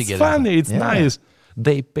know, paid to it's get funny. in. It's Yeah. nice.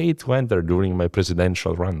 They paid to enter during my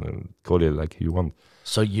presidential run. Call it like you want.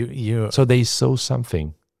 So you So they saw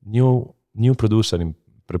something new producer in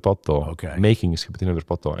Prepotto Okay. making Schioppettino di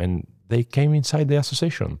Prepotto, and they came inside the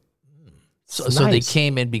association. so It's they nice.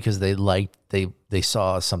 came in because they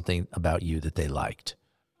saw something about you that they liked.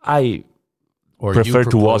 I Or prefer you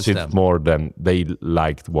to watch proposed it them. more than they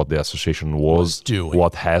liked what the association was doing.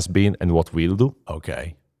 what has been, and what will do.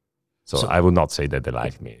 Okay. So I would not say that they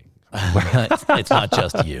liked me. It's not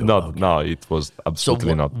just you. No, it was So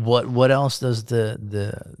absolutely not. what else does the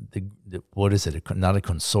what is it? Not a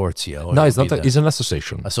consortio. No, It it's would not. be It's an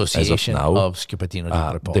association. the association as of now. of Schioppettino di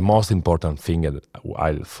Prepotto. The most important thing that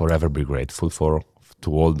I'll forever be grateful for to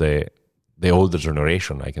all the older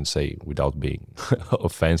generation, I can say without being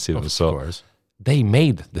offensive. Of So course. they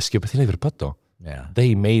made the Schioppettino di Prepotto. Yeah.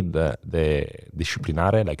 They made the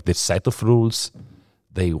disciplinare, like the set of rules.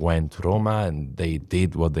 They went to Roma and they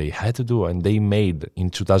did what they had to do, and they made in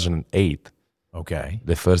 2008 Okay.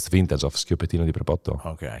 the first vintage of Schioppettino di Prepotto,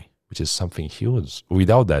 Okay. which is something huge.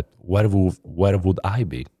 Without that, where would I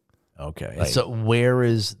be? Okay. Like- So where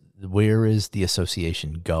is the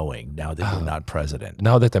association going now that you're not president?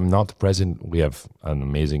 Now that I'm not president, we have an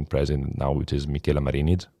amazing president now, which is Michela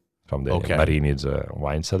Marinid from the Okay. Marinid's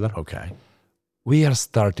wine cellar. Okay. We are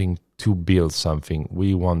starting to build something.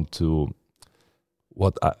 We want to,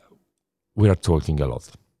 we are talking a lot.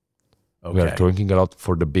 Okay. We are talking a lot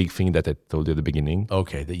for the big thing that I told you at the beginning,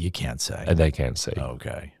 Okay, that you can't say. and I can't say.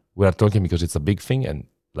 Okay. We are talking because it's a big thing, and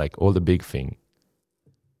like all the big thing,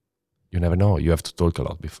 you never know. You have to talk a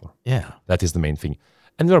lot before. Yeah. That is the main thing.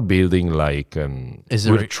 And we're building like, Is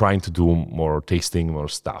there we're trying to do more tasting, more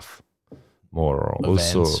stuff, more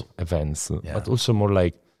Events. also events, Yeah. but also more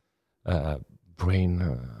like brain,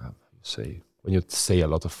 say, when you say a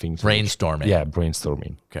lot of things. Brainstorming. Yeah,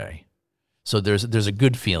 brainstorming. Okay. So there's a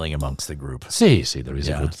good feeling amongst the group. See, there is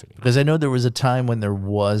a Yeah. good thing. Because I know there was a time when there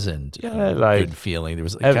wasn't Yeah, a like good feeling. There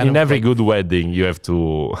was In every good wedding, you have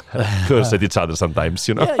to curse at each other sometimes,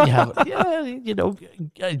 you know? Yeah, you have. Yeah, you know,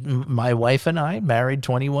 my wife and I married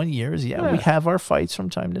 21 years. Yeah, we have our fights from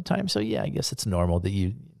time to time. So yeah, I guess it's normal that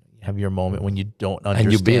you have your moment when you don't understand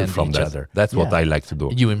And you build from each that. other. That's what Yeah. I like to do.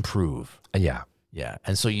 You improve. Yeah. Yeah,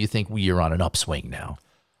 and so you think you're on an upswing now.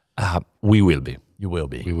 We will be. You will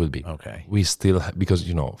be. We will be. Okay. We still, because,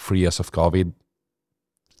 3 years of COVID,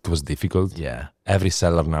 it was difficult. Yeah. Every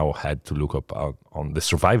seller now had to look up on the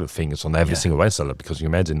survival things on every single wine cellar, because you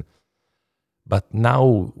imagine. But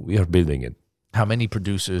now we are building it. How many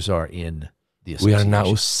producers are in the We association? are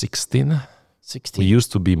now 16. 16. We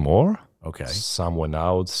used to be more. Okay. Some went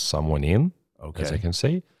out, some went in, Okay. as I can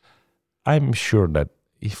say. I'm sure that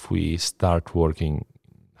if we start working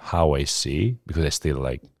how I see, because I still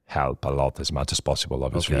like help a lot as much as possible,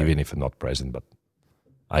 obviously, even if I'm not present, but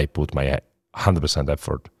I put my 100%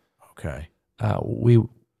 effort. Okay.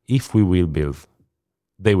 If we will build,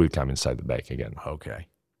 they will come inside the back again. Okay.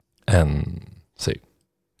 And see,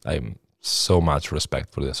 I'm so much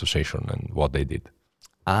respect for the association and what they did.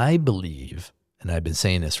 I believe, and I've been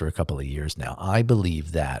saying this for a couple of years now, I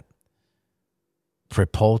believe that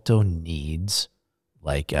Prepotto needs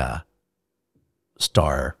like a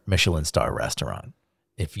Michelin star restaurant.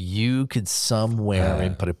 If you could somewhere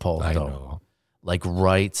in Prepotto, like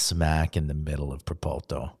right smack in the middle of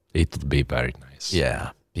Prepotto, it would be very nice.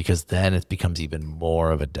 Yeah, because then it becomes even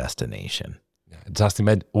more of a destination. Just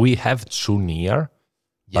imagine, we have two near,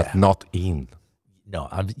 but not in. No,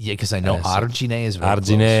 because I know Argine is very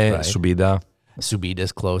Argine, close, right? Subida. Subida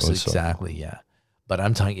is close, Also. exactly, yeah. But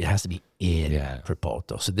I'm talking, it has to be in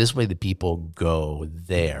Prepotto. So this way the people go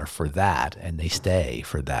there for that and they stay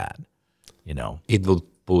for that, you know. It will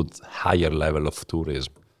put higher level of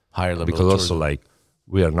tourism. Higher level because of also tourism. like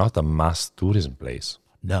we are not a mass tourism place.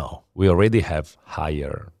 No. We already have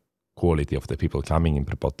higher quality of the people coming in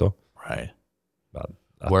Prepotto. Right. But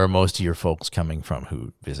where are most of your folks coming from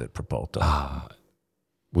who visit Prepotto?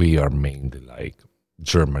 We are mainly like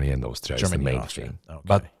Germany and Austria is the main thing. Okay.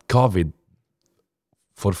 But COVID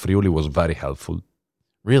for Friuli was very helpful.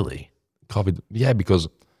 Really? COVID, yeah, because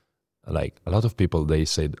like a lot of people, they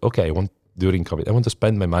said, okay, during COVID, I want to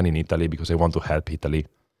spend my money in Italy because I want to help Italy.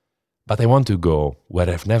 But I want to go where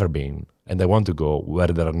I've never been. And I want to go where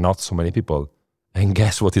there are not so many people. And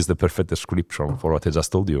guess what is the perfect description for what I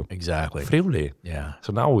just told you? Exactly. Friuli. Yeah.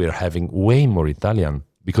 So now we're having way more Italian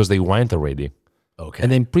because they went already. Okay.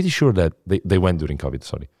 And I'm pretty sure that they went during COVID,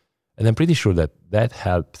 sorry. And I'm pretty sure that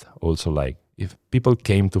helped also, like, if people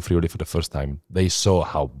came to Friuli for the first time, they saw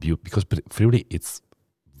how beautiful, because Friuli, it's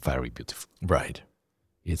very beautiful. Right.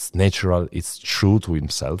 It's natural, it's true to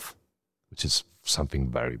himself, which is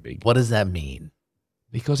something very big. What does that mean?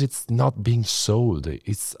 Because it's not being sold,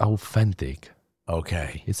 it's authentic.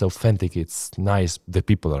 Okay. It's authentic, it's nice, the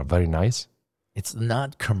people are very nice. It's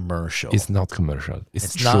not commercial. It's not commercial.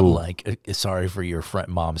 It's true. Not like, sorry for your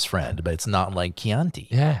mom's friend, but it's not like Chianti.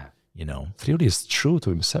 Yeah. You know? Friuli is true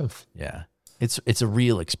to himself. Yeah. It's a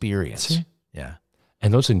real experience. See? Yeah.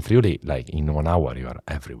 And also in Friuli, like in 1 hour, you are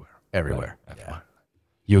everywhere. Everywhere. Right? Everywhere.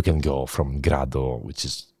 You can go from Grado, which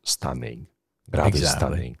is stunning. Grado is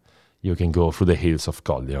stunning. You can go through the hills of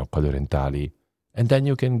Colli Orientali. And then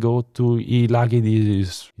you can go to I laghi di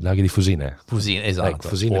Fusine. Fusine, exactly. Like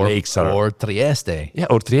Fusine lakes or Trieste. Yeah,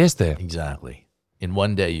 or Trieste. Exactly. In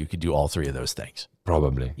one day, you could do all three of those things.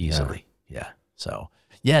 Probably. Easily. Yeah. So,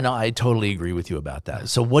 yeah, no, I totally agree with you about that.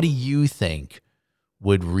 So what do you think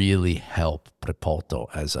would really help Prepotto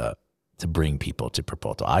to bring people to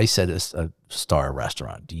Prepotto? I said it's a star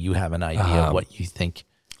restaurant. Do you have an idea of what you think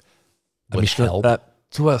would help?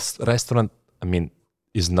 To a restaurant, I mean,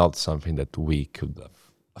 is not something that we could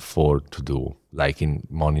afford to do, like in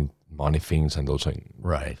money things, and also in,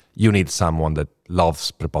 right. You need someone that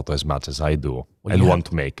loves Prepotto as much as I do and want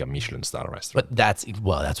to make a Michelin star restaurant. But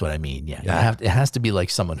that's what I mean. Yeah. It has to be like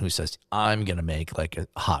someone who says, I'm going to make like a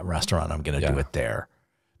hot restaurant. I'm going to do it there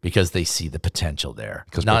because they see the potential there.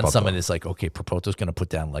 Because not someone is like, okay, Prepotto's going to put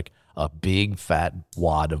down like a big fat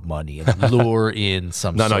wad of money and lure in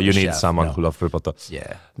some No, you need chef. someone who loves Prepotto.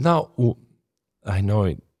 Yeah. Now, I know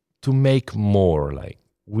it. To make more, like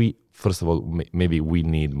first of all, maybe we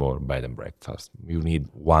need more bed and breakfast. You need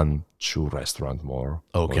 1-2 restaurant more.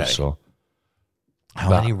 Okay. Also. How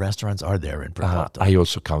many restaurants are there in Prepotto? I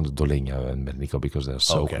also count Dolegna and Bernico because they're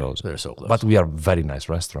so close. They're so close. But we are very nice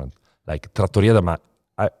restaurant. Like Trattoria da Mario.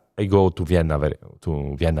 I go to Vienna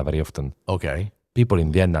very often. Okay. People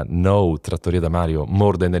in Vienna know Trattoria da Mario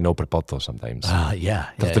more than they know Prepotto sometimes.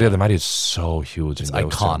 Trattoria da Mario is so huge. It's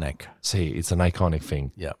iconic. See, it's an iconic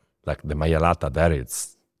thing. Yeah. Like the Maialata there,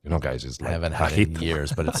 it's, guys, it's like I haven't had it in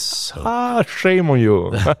years, but it's so... shame on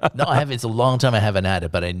you. No, I haven't. It's a long time I haven't had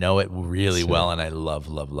it, but I know it really well, and I love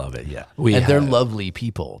it. Yeah. They're lovely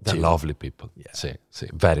people, too. They're lovely people. Yeah. See,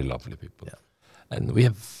 very lovely people. Yeah. And we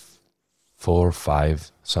have 4 or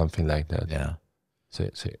 5, something like that. Yeah.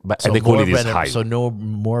 But the quality is high. So no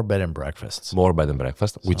more bed and breakfasts. More bed and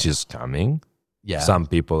breakfast, which is coming. Yeah. Some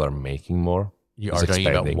people are making more. You are talking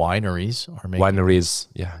about wineries. Wineries,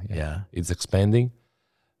 yeah. It's expanding.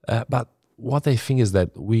 But what I think is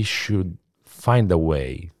that we should find a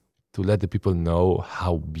way to let the people know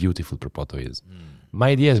how beautiful Prepotto is. My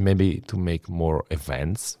idea is maybe to make more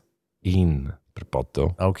events in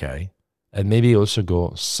Prepotto. Okay. And maybe also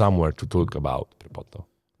go somewhere to talk about Prepotto.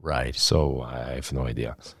 Right. So I have no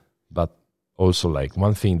idea. But also, like,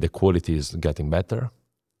 one thing, the quality is getting better.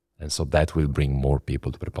 And so that will bring more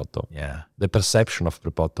people to Prepotto. Yeah. The perception of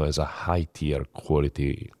Prepotto as a high-tier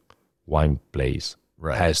quality wine place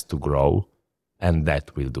has to grow, and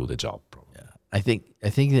that will do the job. Probably. Yeah. I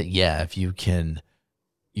think that, if you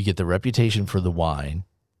get the reputation for the wine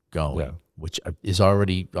going, which is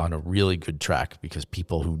already on a really good track because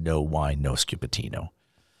people who know wine know Schioppettino.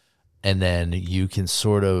 And then you can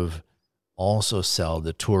sort of also sell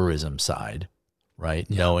the tourism side, right?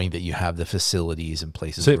 Yeah. Knowing that you have the facilities and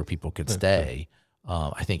places where people could stay.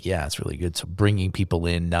 I think, it's really good. So bringing people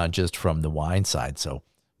in, not just from the wine side, so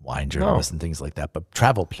wine journalists and things like that, but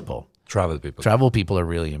travel people. Travel people are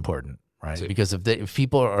really important, right? Because if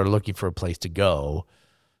people are looking for a place to go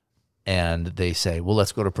and they say, well,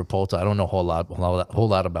 let's go to Prepotto. I don't know a whole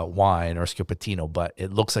lot about wine or Schioppettino, but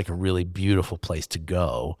it looks like a really beautiful place to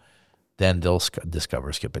go. Then they'll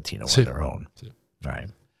discover Schioppettino on their own. Right.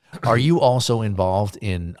 Are you also involved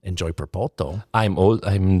in Enjoy Prepotto? I'm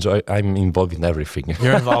involved in everything.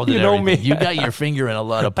 You're involved in everything. Me. You got your finger in a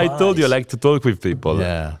lot of pies. I told you I like to talk with people.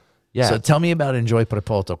 Yeah. So tell me about Enjoy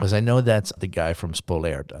Prepotto, because I know that's the guy from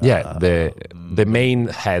Spolear. The main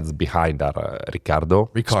heads behind are Riccardo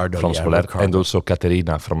from Spolear, and also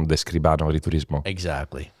Caterina from the Scribano Agriturismo.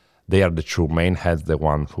 Exactly. They are the true main heads, the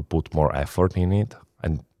one who put more effort in it,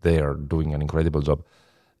 and they are doing an incredible job.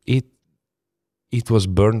 It was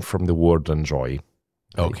born from the word enjoy,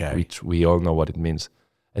 which we all know what it means.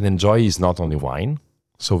 And enjoy is not only wine,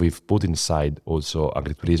 so we've put inside also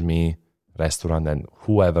agriturismi, restaurant, and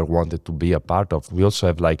whoever wanted to be a part of. We also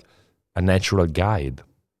have like a natural guide.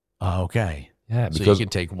 Okay. Yeah, because so you can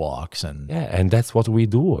take walks and that's what we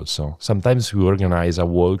do also. Sometimes we organize a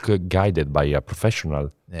walk guided by a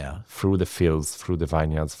professional through the fields, through the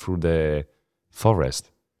vineyards, through the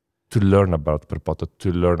forest, to learn about Prepotto,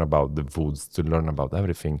 to learn about the woods, to learn about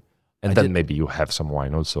everything. And then maybe you have some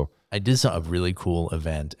wine also. I did a really cool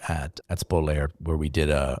event at Spolear where we did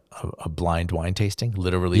a blind wine tasting,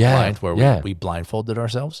 literally blind, where we blindfolded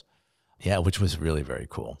ourselves. Yeah, which was really very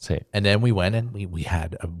cool. And then we went and we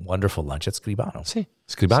had a wonderful lunch at Scribano.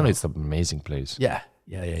 Scribano is an amazing place. Yeah.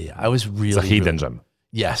 I was really... It's a hidden gem.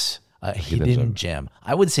 Yes, a hidden gem.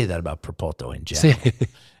 I would say that about Prepotto in general.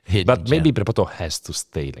 But maybe Prepotto has to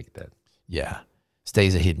stay like that. Yeah.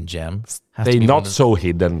 Stays a hidden gem. Stay not so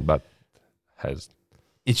hidden, but has...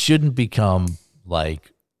 It shouldn't become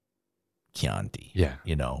like Chianti. Yeah.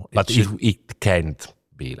 But it can't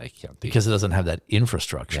be like Chianti. Because it doesn't have that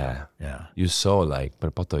infrastructure. Yeah. You saw like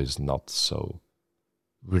Prepotto is not so...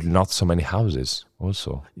 With not so many houses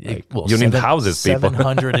also. You need houses, people.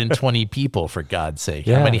 720 people, for God's sake.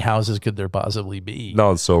 How many houses could there possibly be?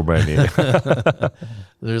 Not so many.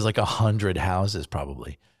 There's like 100 houses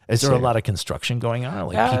probably. Is there a lot of construction going on?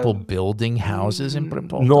 Like people building houses in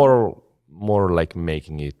Prepotto? More like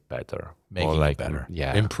making it better. Making it better.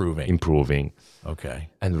 Yeah. Improving. Okay.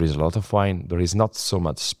 And there is a lot of wine. There is not so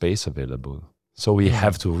much space available. So we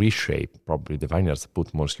have to reshape probably the vineyards to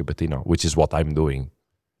put more Schioppettino, which is what I'm doing.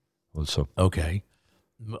 Also. Okay.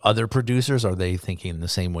 Other producers, are they thinking the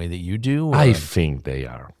same way that you do? Or? I think they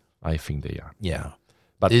are. Yeah.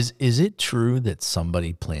 But is it true that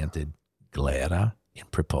somebody planted glera in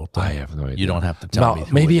Prepotto? I have no idea. You don't have to tell me.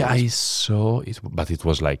 Maybe I saw it, but it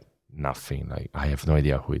was like nothing. Like I have no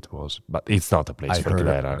idea who it was. But it's not a place for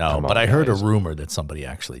glera. But I heard a rumor that somebody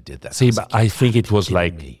actually did that. See, but I think it was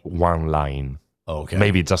like one line. Okay.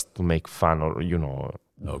 Maybe just to make fun or,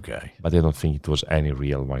 Okay. But I don't think it was any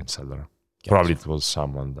real wine seller. Gotcha. Probably it was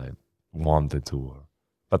someone that wanted to.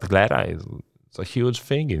 But glera is a huge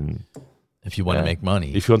thing. If you want to make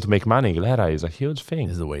money. If you want to make money, glera is a huge thing.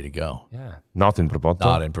 Is the way to go. Yeah. Not in Prepotto.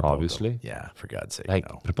 Obviously. Yeah, for God's sake.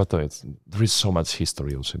 Prepotto, there is so much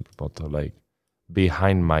history also in Prepotto. Like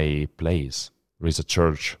behind my place, there is a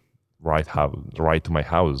church right to my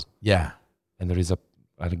house. Yeah. And there is a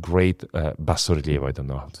great bas-relief, I don't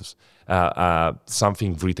know how to say,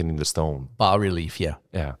 something written in the stone. Bas-relief, yeah.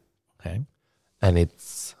 Yeah. Okay. And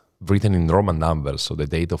it's written in Roman numbers, so the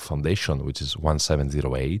date of foundation, which is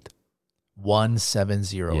 1708.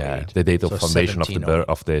 1708. Yeah, the date of foundation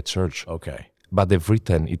of the church. Okay. But the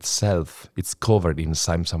written itself, it's covered in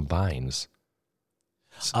some vines.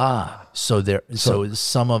 So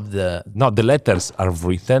some of the... No, the letters are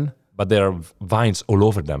written, but there are vines all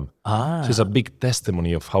over them. Ah. So it's a big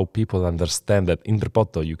testimony of how people understand that in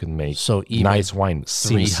Prepotto you can make even nice wine.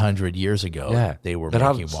 300 years ago, they were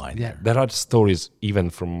making wine there. There are stories even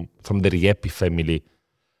from the Riepi family.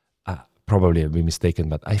 Probably I'll be mistaken,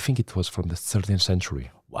 but I think it was from the 13th century.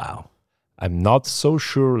 Wow. I'm not so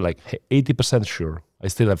sure, like 80% sure. I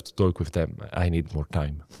still have to talk with them. I need more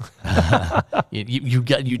time.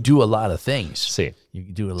 you do a lot of things. Sí. You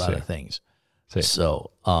do a lot of things. Sí.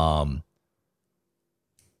 So,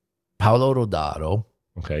 Paolo Rodaro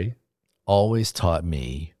always taught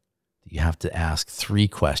me that you have to ask 3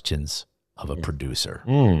 questions of a producer.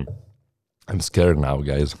 I'm scared now,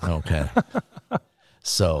 guys. Okay.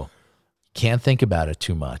 So, can't think about it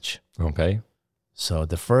too much. Okay. So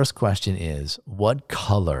the first question is, what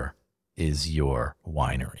color is your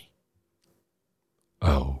winery?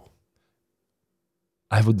 Oh,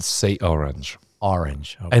 I would say orange.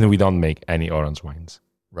 Orange. Okay. And we don't make any orange wines.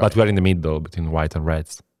 Right. But we're in the middle between white and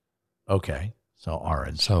reds. Okay. So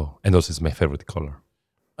orange. And also is my favorite color.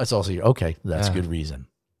 That's also, okay, that's good reason.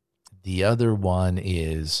 The other one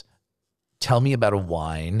is, tell me about a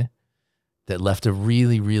wine that left a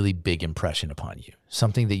really, really big impression upon you.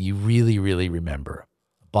 Something that you really, really remember.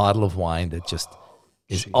 A bottle of wine that just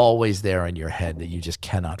is always there in your head that you just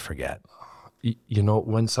cannot forget. You know,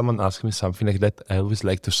 when someone asks me something like that, I always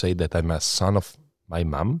like to say that I'm a son of my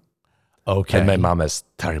mom. Okay. And my mom has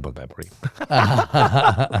terrible memory.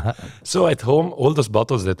 So at home, all those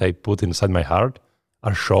bottles that I put inside my heart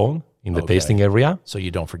are shown in the tasting area. So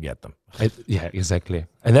you don't forget them. Yeah, exactly.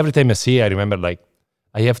 And every time I see, I remember, like,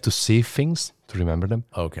 I have to see things to remember them.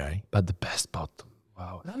 Okay. But the best bottle,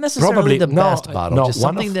 wow. Not necessarily the best bottle, just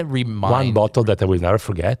something that reminds... One bottle that I will never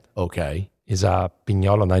forget. Okay. Is a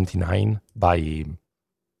Pignolo 99 by you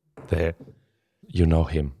know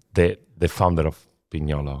him, the founder of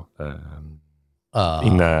Pignolo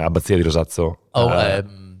in Abbazia di Rosazzo.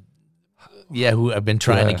 Who I've been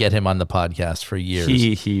trying to get him on the podcast for years.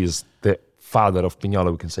 He is the father of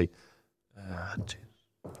Pignolo, we can say.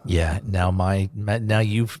 Yeah, now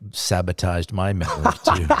you've sabotaged my memory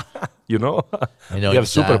too. You know? I know you have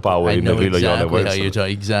superpower in the GRILLO universe.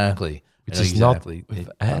 Exactly. Which is not with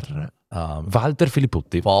R. Walter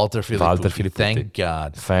Filipputti. Walter Filipputti. Thank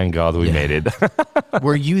God. Thank God we made it.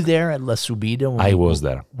 Were you there at La Subida? I was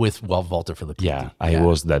there. With Walter Filipputti. Yeah, I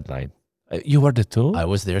was that night. You were there too? I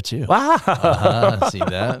was there too. Wow. See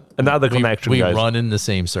that? Another connection, we guys. We run in the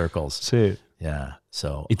same circles. See. Yeah.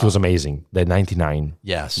 So it was amazing. The 99.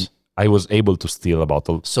 Yes. I was able to steal a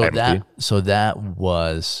bottle empty.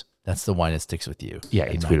 That's the wine that sticks with you. Yeah,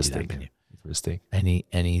 it will stick.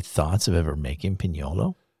 Any thoughts of ever making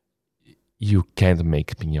Pignolo? You can't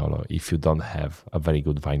make Pignolo if you don't have a very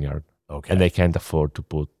good vineyard. Okay. And I can't afford to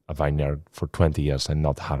put a vineyard for 20 years and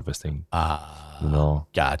not harvesting. You know?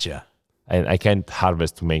 Gotcha. And I can't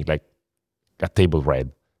harvest to make like a table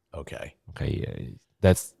red. Okay. Okay.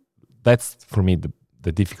 That's for me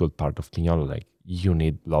the difficult part of Pignolo. Like, you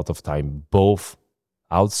need a lot of time, both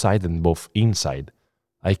outside and both inside.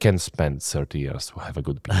 I can spend 30 years to have a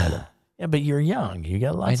good Pignolo. Yeah, but you're young. You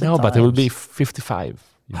got lots of time. I know, but I will be 55.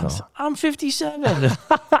 I'm 57.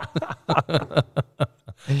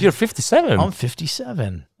 You're 57? I'm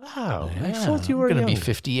 57. Wow. Yeah, I thought you were going to be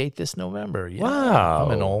 58 this November. Yeah, wow.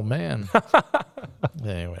 I'm an old man.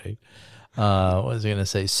 Anyway, what was I going to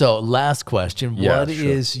say? So, last question. What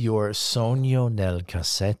is your sogno nel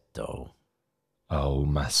cassetto? Oh,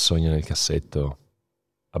 my sogno nel cassetto.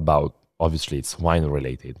 About, obviously, it's wine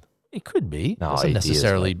related. It could be. No, doesn't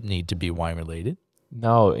necessarily need to be wine related.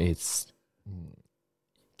 No, it's...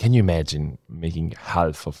 Can you imagine making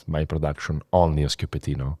half of my production only on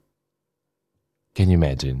Schioppettino? Can you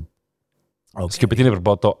imagine? Okay. Schioppettino di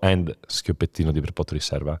Prepotto and Schioppettino di Prepotto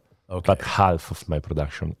Riserva. Okay. But half of my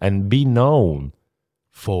production. And be known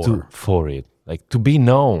for it. Like, to be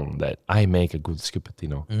known that I make a good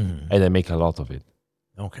Schioppettino. And I make a lot of it.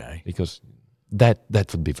 Okay. Because that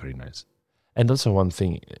would be very nice. And also one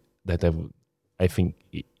thing that I think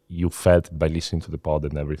you felt by listening to the pod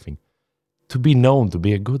and everything. To be known to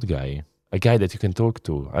be a good guy, a guy that you can talk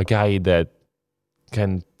to, a guy that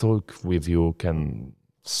can talk with you, can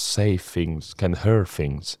say things, can hear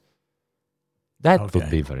things. That would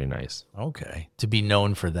be very nice. Okay. To be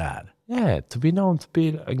known for that. Yeah, to be known to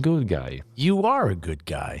be a good guy. You are a good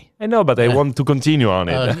guy. I know, but I want to continue on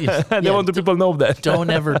it. I want the people know that. Don't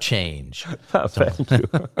ever change. Thank you.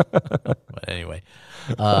 But anyway.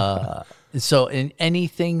 So in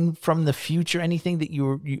anything from the future, anything that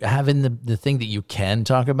you have in the thing that you can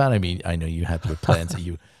talk about? I mean, I know you have your plans that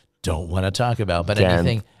you don't want to talk about, but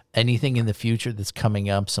anything Anything in the future that's coming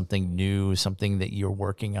up, something new, something that you're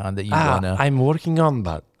working on that you want to... I'm working on,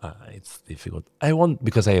 but it's difficult.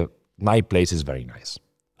 Because my place is very nice.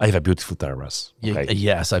 I have a beautiful terrace. Okay?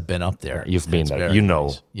 Yes, I've been up there. You've been there, you know.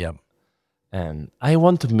 Nice. Yep. And I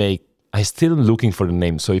want to make... I'm still looking for the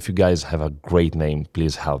name, so if you guys have a great name,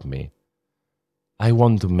 please help me. I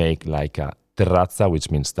want to make like a terrazza,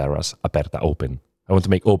 which means terrace, aperta, open. I want to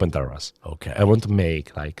make open terrace. Okay. I want to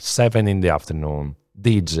make like 7 in the afternoon,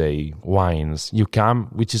 DJ, wines. You come,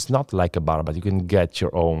 which is not like a bar, but you can get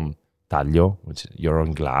your own taglio, which is your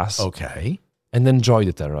own glass. Okay. And enjoy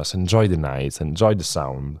the terrace, enjoy the nights, enjoy the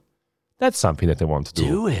sound. That's something that I want to do.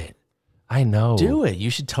 Do it. I know. Do it. You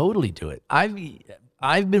should totally do it.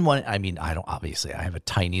 I've been wanting, I mean, I don't, obviously I have a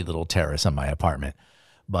tiny little terrace on my apartment,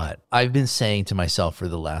 but I've been saying to myself for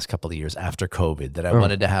the last couple of years after COVID that I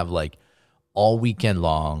wanted to have like all weekend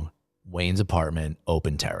long, Wayne's apartment,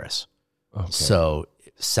 open terrace. Okay. So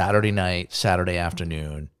Saturday night, Saturday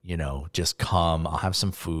afternoon, you know, just come, I'll have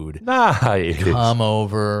some food. Nice. Come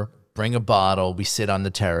over, bring a bottle, we sit on the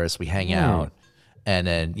terrace, we hang out. And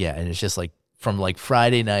then, yeah, and it's just like from like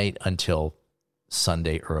Friday night until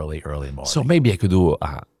Sunday early morning. So maybe I could do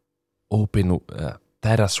a open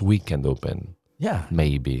terrace weekend open. Yeah.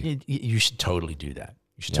 Maybe. You should totally do that.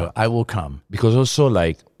 You should. I will come. Because also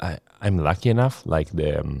like I'm lucky enough, like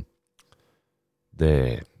the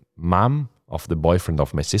mom of the boyfriend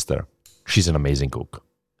of my sister, she's an amazing cook.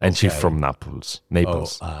 And she's from Naples.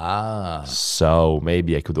 So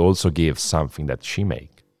maybe I could also give something that she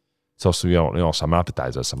make. So you know, some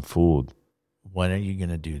appetizers, some food. When are you going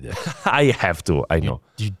to do this? I have to, I know.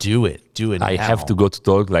 You do it. Do it I now. have to go to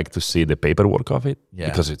talk, like to see the paperwork of it. Yeah.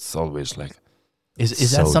 Because it's always like...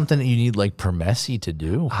 Is that something that you need like permessi to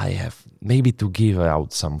do? I have, maybe to give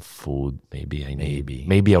out some food. Maybe I need.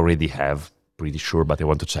 Maybe I already have, pretty sure, but I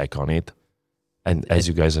want to check on it. And as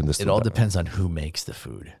you guys understand... It all depends on who makes the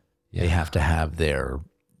food. Yeah. They have to have their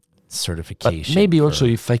certification. But maybe also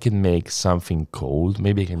if I can make something cold,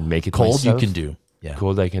 maybe I can make it cold myself. You can do. Yeah.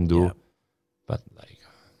 Cold I can do. Yeah.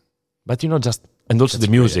 But you know, just, and also the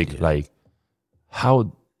music, like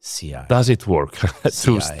how does it work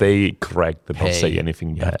to stay correct and not say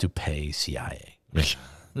anything bad? You have to pay CIA.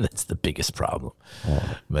 That's the biggest problem.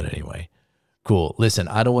 But anyway, cool. Listen,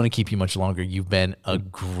 I don't want to keep you much longer. You've been a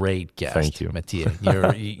great guest. Thank you, Mattia.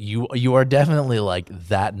 You are definitely like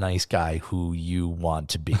that nice guy who you want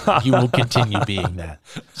to be. You will continue being that.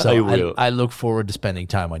 So I look forward to spending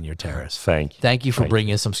time on your terrace. Thank you for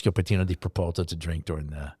bringing us some Schioppettino di Prepotto to drink during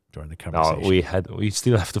the conversation. No, we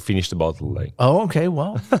still have to finish the bottle. Like. Oh, okay.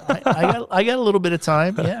 Well, I got a little bit of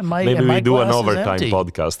time. Yeah, maybe we do an overtime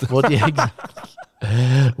podcast. Well, yeah,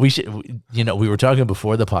 exactly. We should. You know, we were talking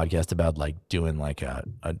before the podcast about like doing like a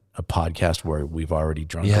podcast where we've already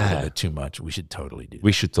drunk a little bit too much. We should totally do that.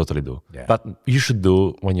 We should totally do. Yeah. But you should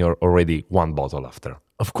do when you're already one bottle after.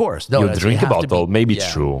 Of course. No, you drink a bottle. Maybe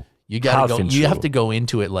true. You gotta go. You have to go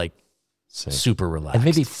into it like super relaxed. And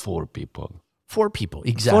maybe 4 people. 4 people,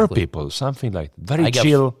 exactly. 4 people, something like very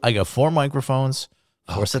chill. I got 4 microphones,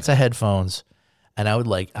 4 sets of headphones, and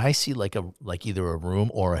I see like either a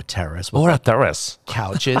room or a terrace. Or a terrace.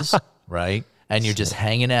 Couches, right? And you're just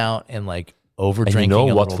hanging out and like over drinking. You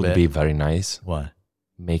know what would be very nice? What?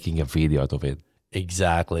 Making a video out of it.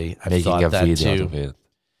 Exactly. Making a video out of it.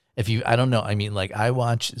 I don't know. I mean, like I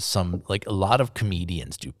watch like a lot of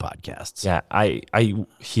comedians do podcasts. Yeah, I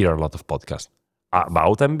hear a lot of podcasts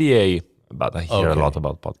about MBA. But I hear a lot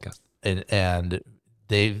about podcasts. And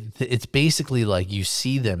it's basically like you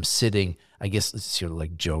see them sitting, I guess it's sort of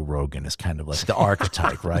like Joe Rogan is kind of like the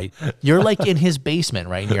archetype, right? You're like in his basement,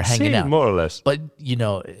 right? And you're hanging out. More or less. But, you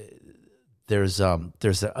know, there's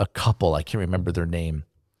a couple, I can't remember their name,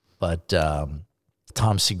 but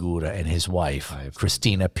Tom Segura and his wife,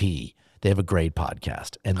 Christina P. They have a great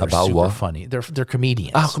podcast. And they're super funny. They're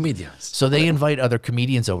comedians. Oh, comedians. So they invite other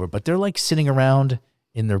comedians over, but they're like sitting around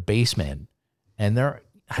in their basement and they're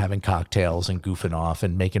having cocktails and goofing off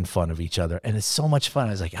and making fun of each other. And it's so much fun.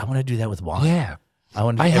 I was like, I want to do that with wine. Yeah.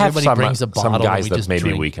 Everybody brings a bottle. Some guys and that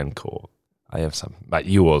maybe we can call. I have some, but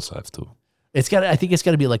you also have to. I think it's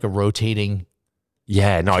got to be like a rotating.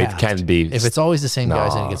 Yeah, no, cast. It can't be. If it's always the same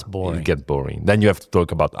guys, then it gets boring. It gets boring. Then you have to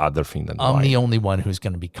talk about other things than I'm wine. the only one who's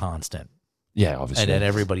going to be constant. Yeah, obviously. And then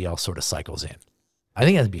everybody else sort of cycles in. I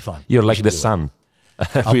think that'd be fun. You're like the sun.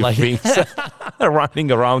 I'm like things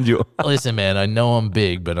running around you. Listen, man, I know I'm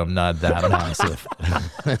big, but I'm not that massive.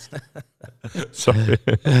 Sorry.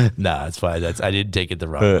 Nah, it's fine. I didn't take it the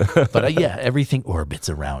wrong way. But yeah, everything orbits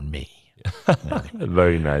around me.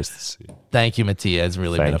 Very nice to see. Thank you, Mattia. It's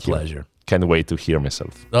really been a pleasure. Can't wait to hear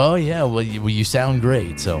myself. Oh, yeah. Well, you sound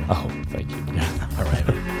great. So. Oh, thank you. All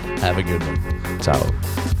right. Have a good one. Ciao.